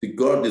zone, the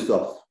guard is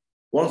off.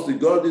 Once the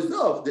guard is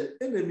off, the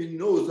enemy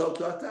knows how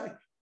to attack.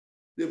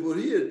 Therefore,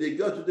 here, they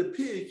got to the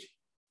peak,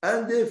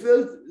 and they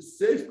felt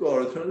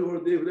safeguard. In other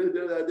words, they felt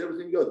that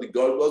everything got. The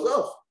guard was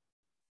off.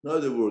 In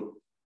other words,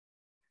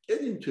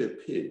 getting to a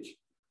page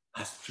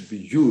has to be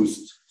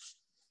used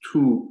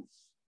to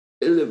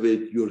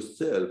elevate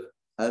yourself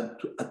and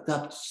to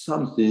adapt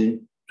something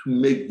to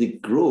make the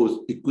growth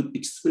a good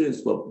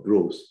experience of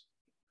growth.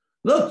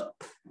 Not,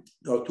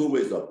 there are two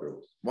ways of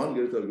growth. One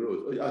greater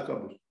growth, oh, I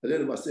accomplished. And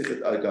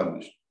then I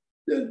accomplished.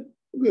 Then,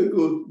 okay,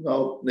 good.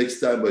 Now, next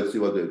time, let's see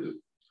what I do.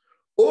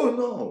 Oh,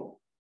 no.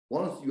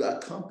 Once you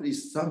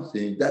accomplish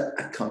something, that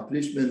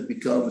accomplishment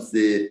becomes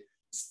the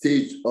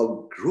stage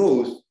of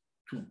growth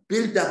to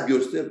build up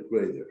yourself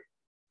greater.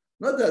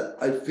 Not that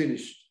I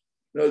finished.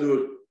 In other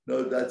words,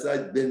 no, that's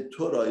right. Then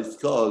Torah is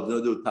called, in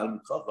other words,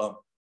 Talmid Chacham.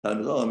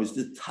 Talmid Chacham is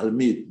the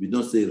Talmid. We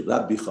don't say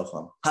Rabbi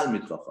Chacham,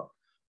 Talmid Chacham.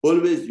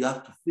 Always you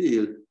have to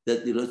feel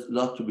that there is a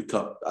lot to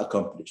become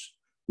accomplished.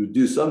 You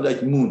do something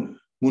like moon.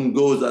 Moon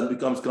goes and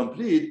becomes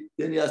complete,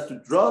 then he has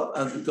to drop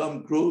and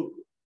become growth.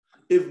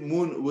 If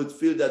moon would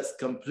feel that's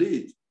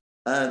complete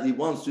and he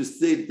wants to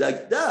stay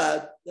like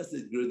that, that's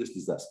the greatest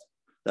disaster.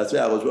 That's why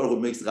Akadosh Baruch Hu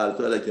makes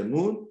Torah like a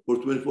moon for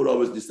 24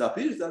 hours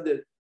disappears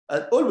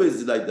and always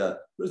is like that.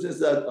 Person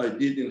said, I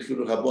did in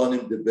Chilul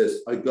Habanim the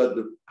best. I got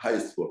the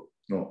highest score.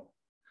 No.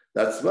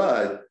 That's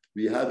why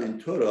we have in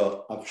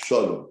Torah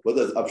Avshalom. What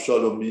does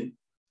Avshalom mean?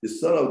 The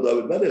son of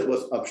David Melech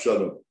was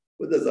Avshalom.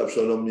 What does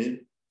Avshalom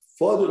mean?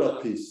 Father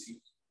of peace.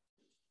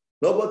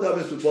 Now what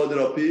happens to father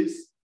of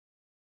peace?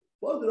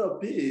 Father of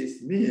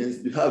peace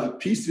means you have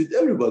peace with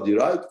everybody,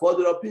 right?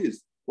 Father of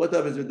peace. What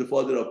happens with the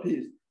father of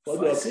peace?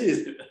 Father of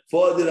peace.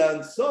 Father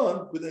and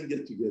son couldn't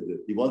get together.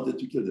 He wanted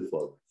to kill the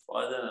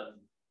father.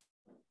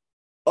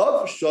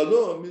 Of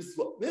shalom means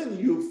when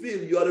you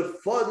feel you are a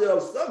father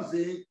of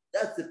something,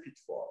 that's a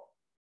pitfall.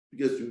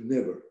 Because you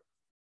never.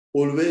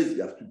 Always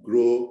you have to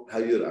grow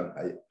higher and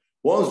higher.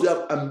 Once you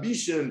have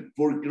ambition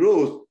for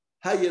growth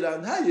higher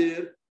and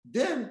higher,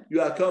 then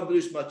you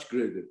accomplish much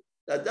greater.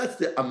 That's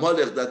the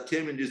Amalek that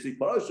came in this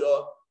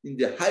parasha, in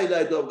the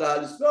highlight of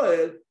the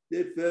Israel.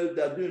 They felt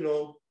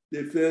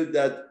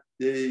that,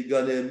 they're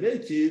gonna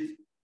make it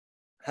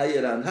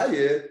higher and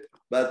higher,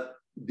 but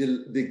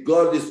the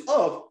guard is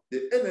off,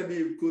 the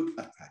enemy could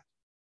attack.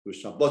 So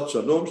Shabbat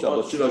Shalom,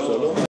 Shabbat Shalom.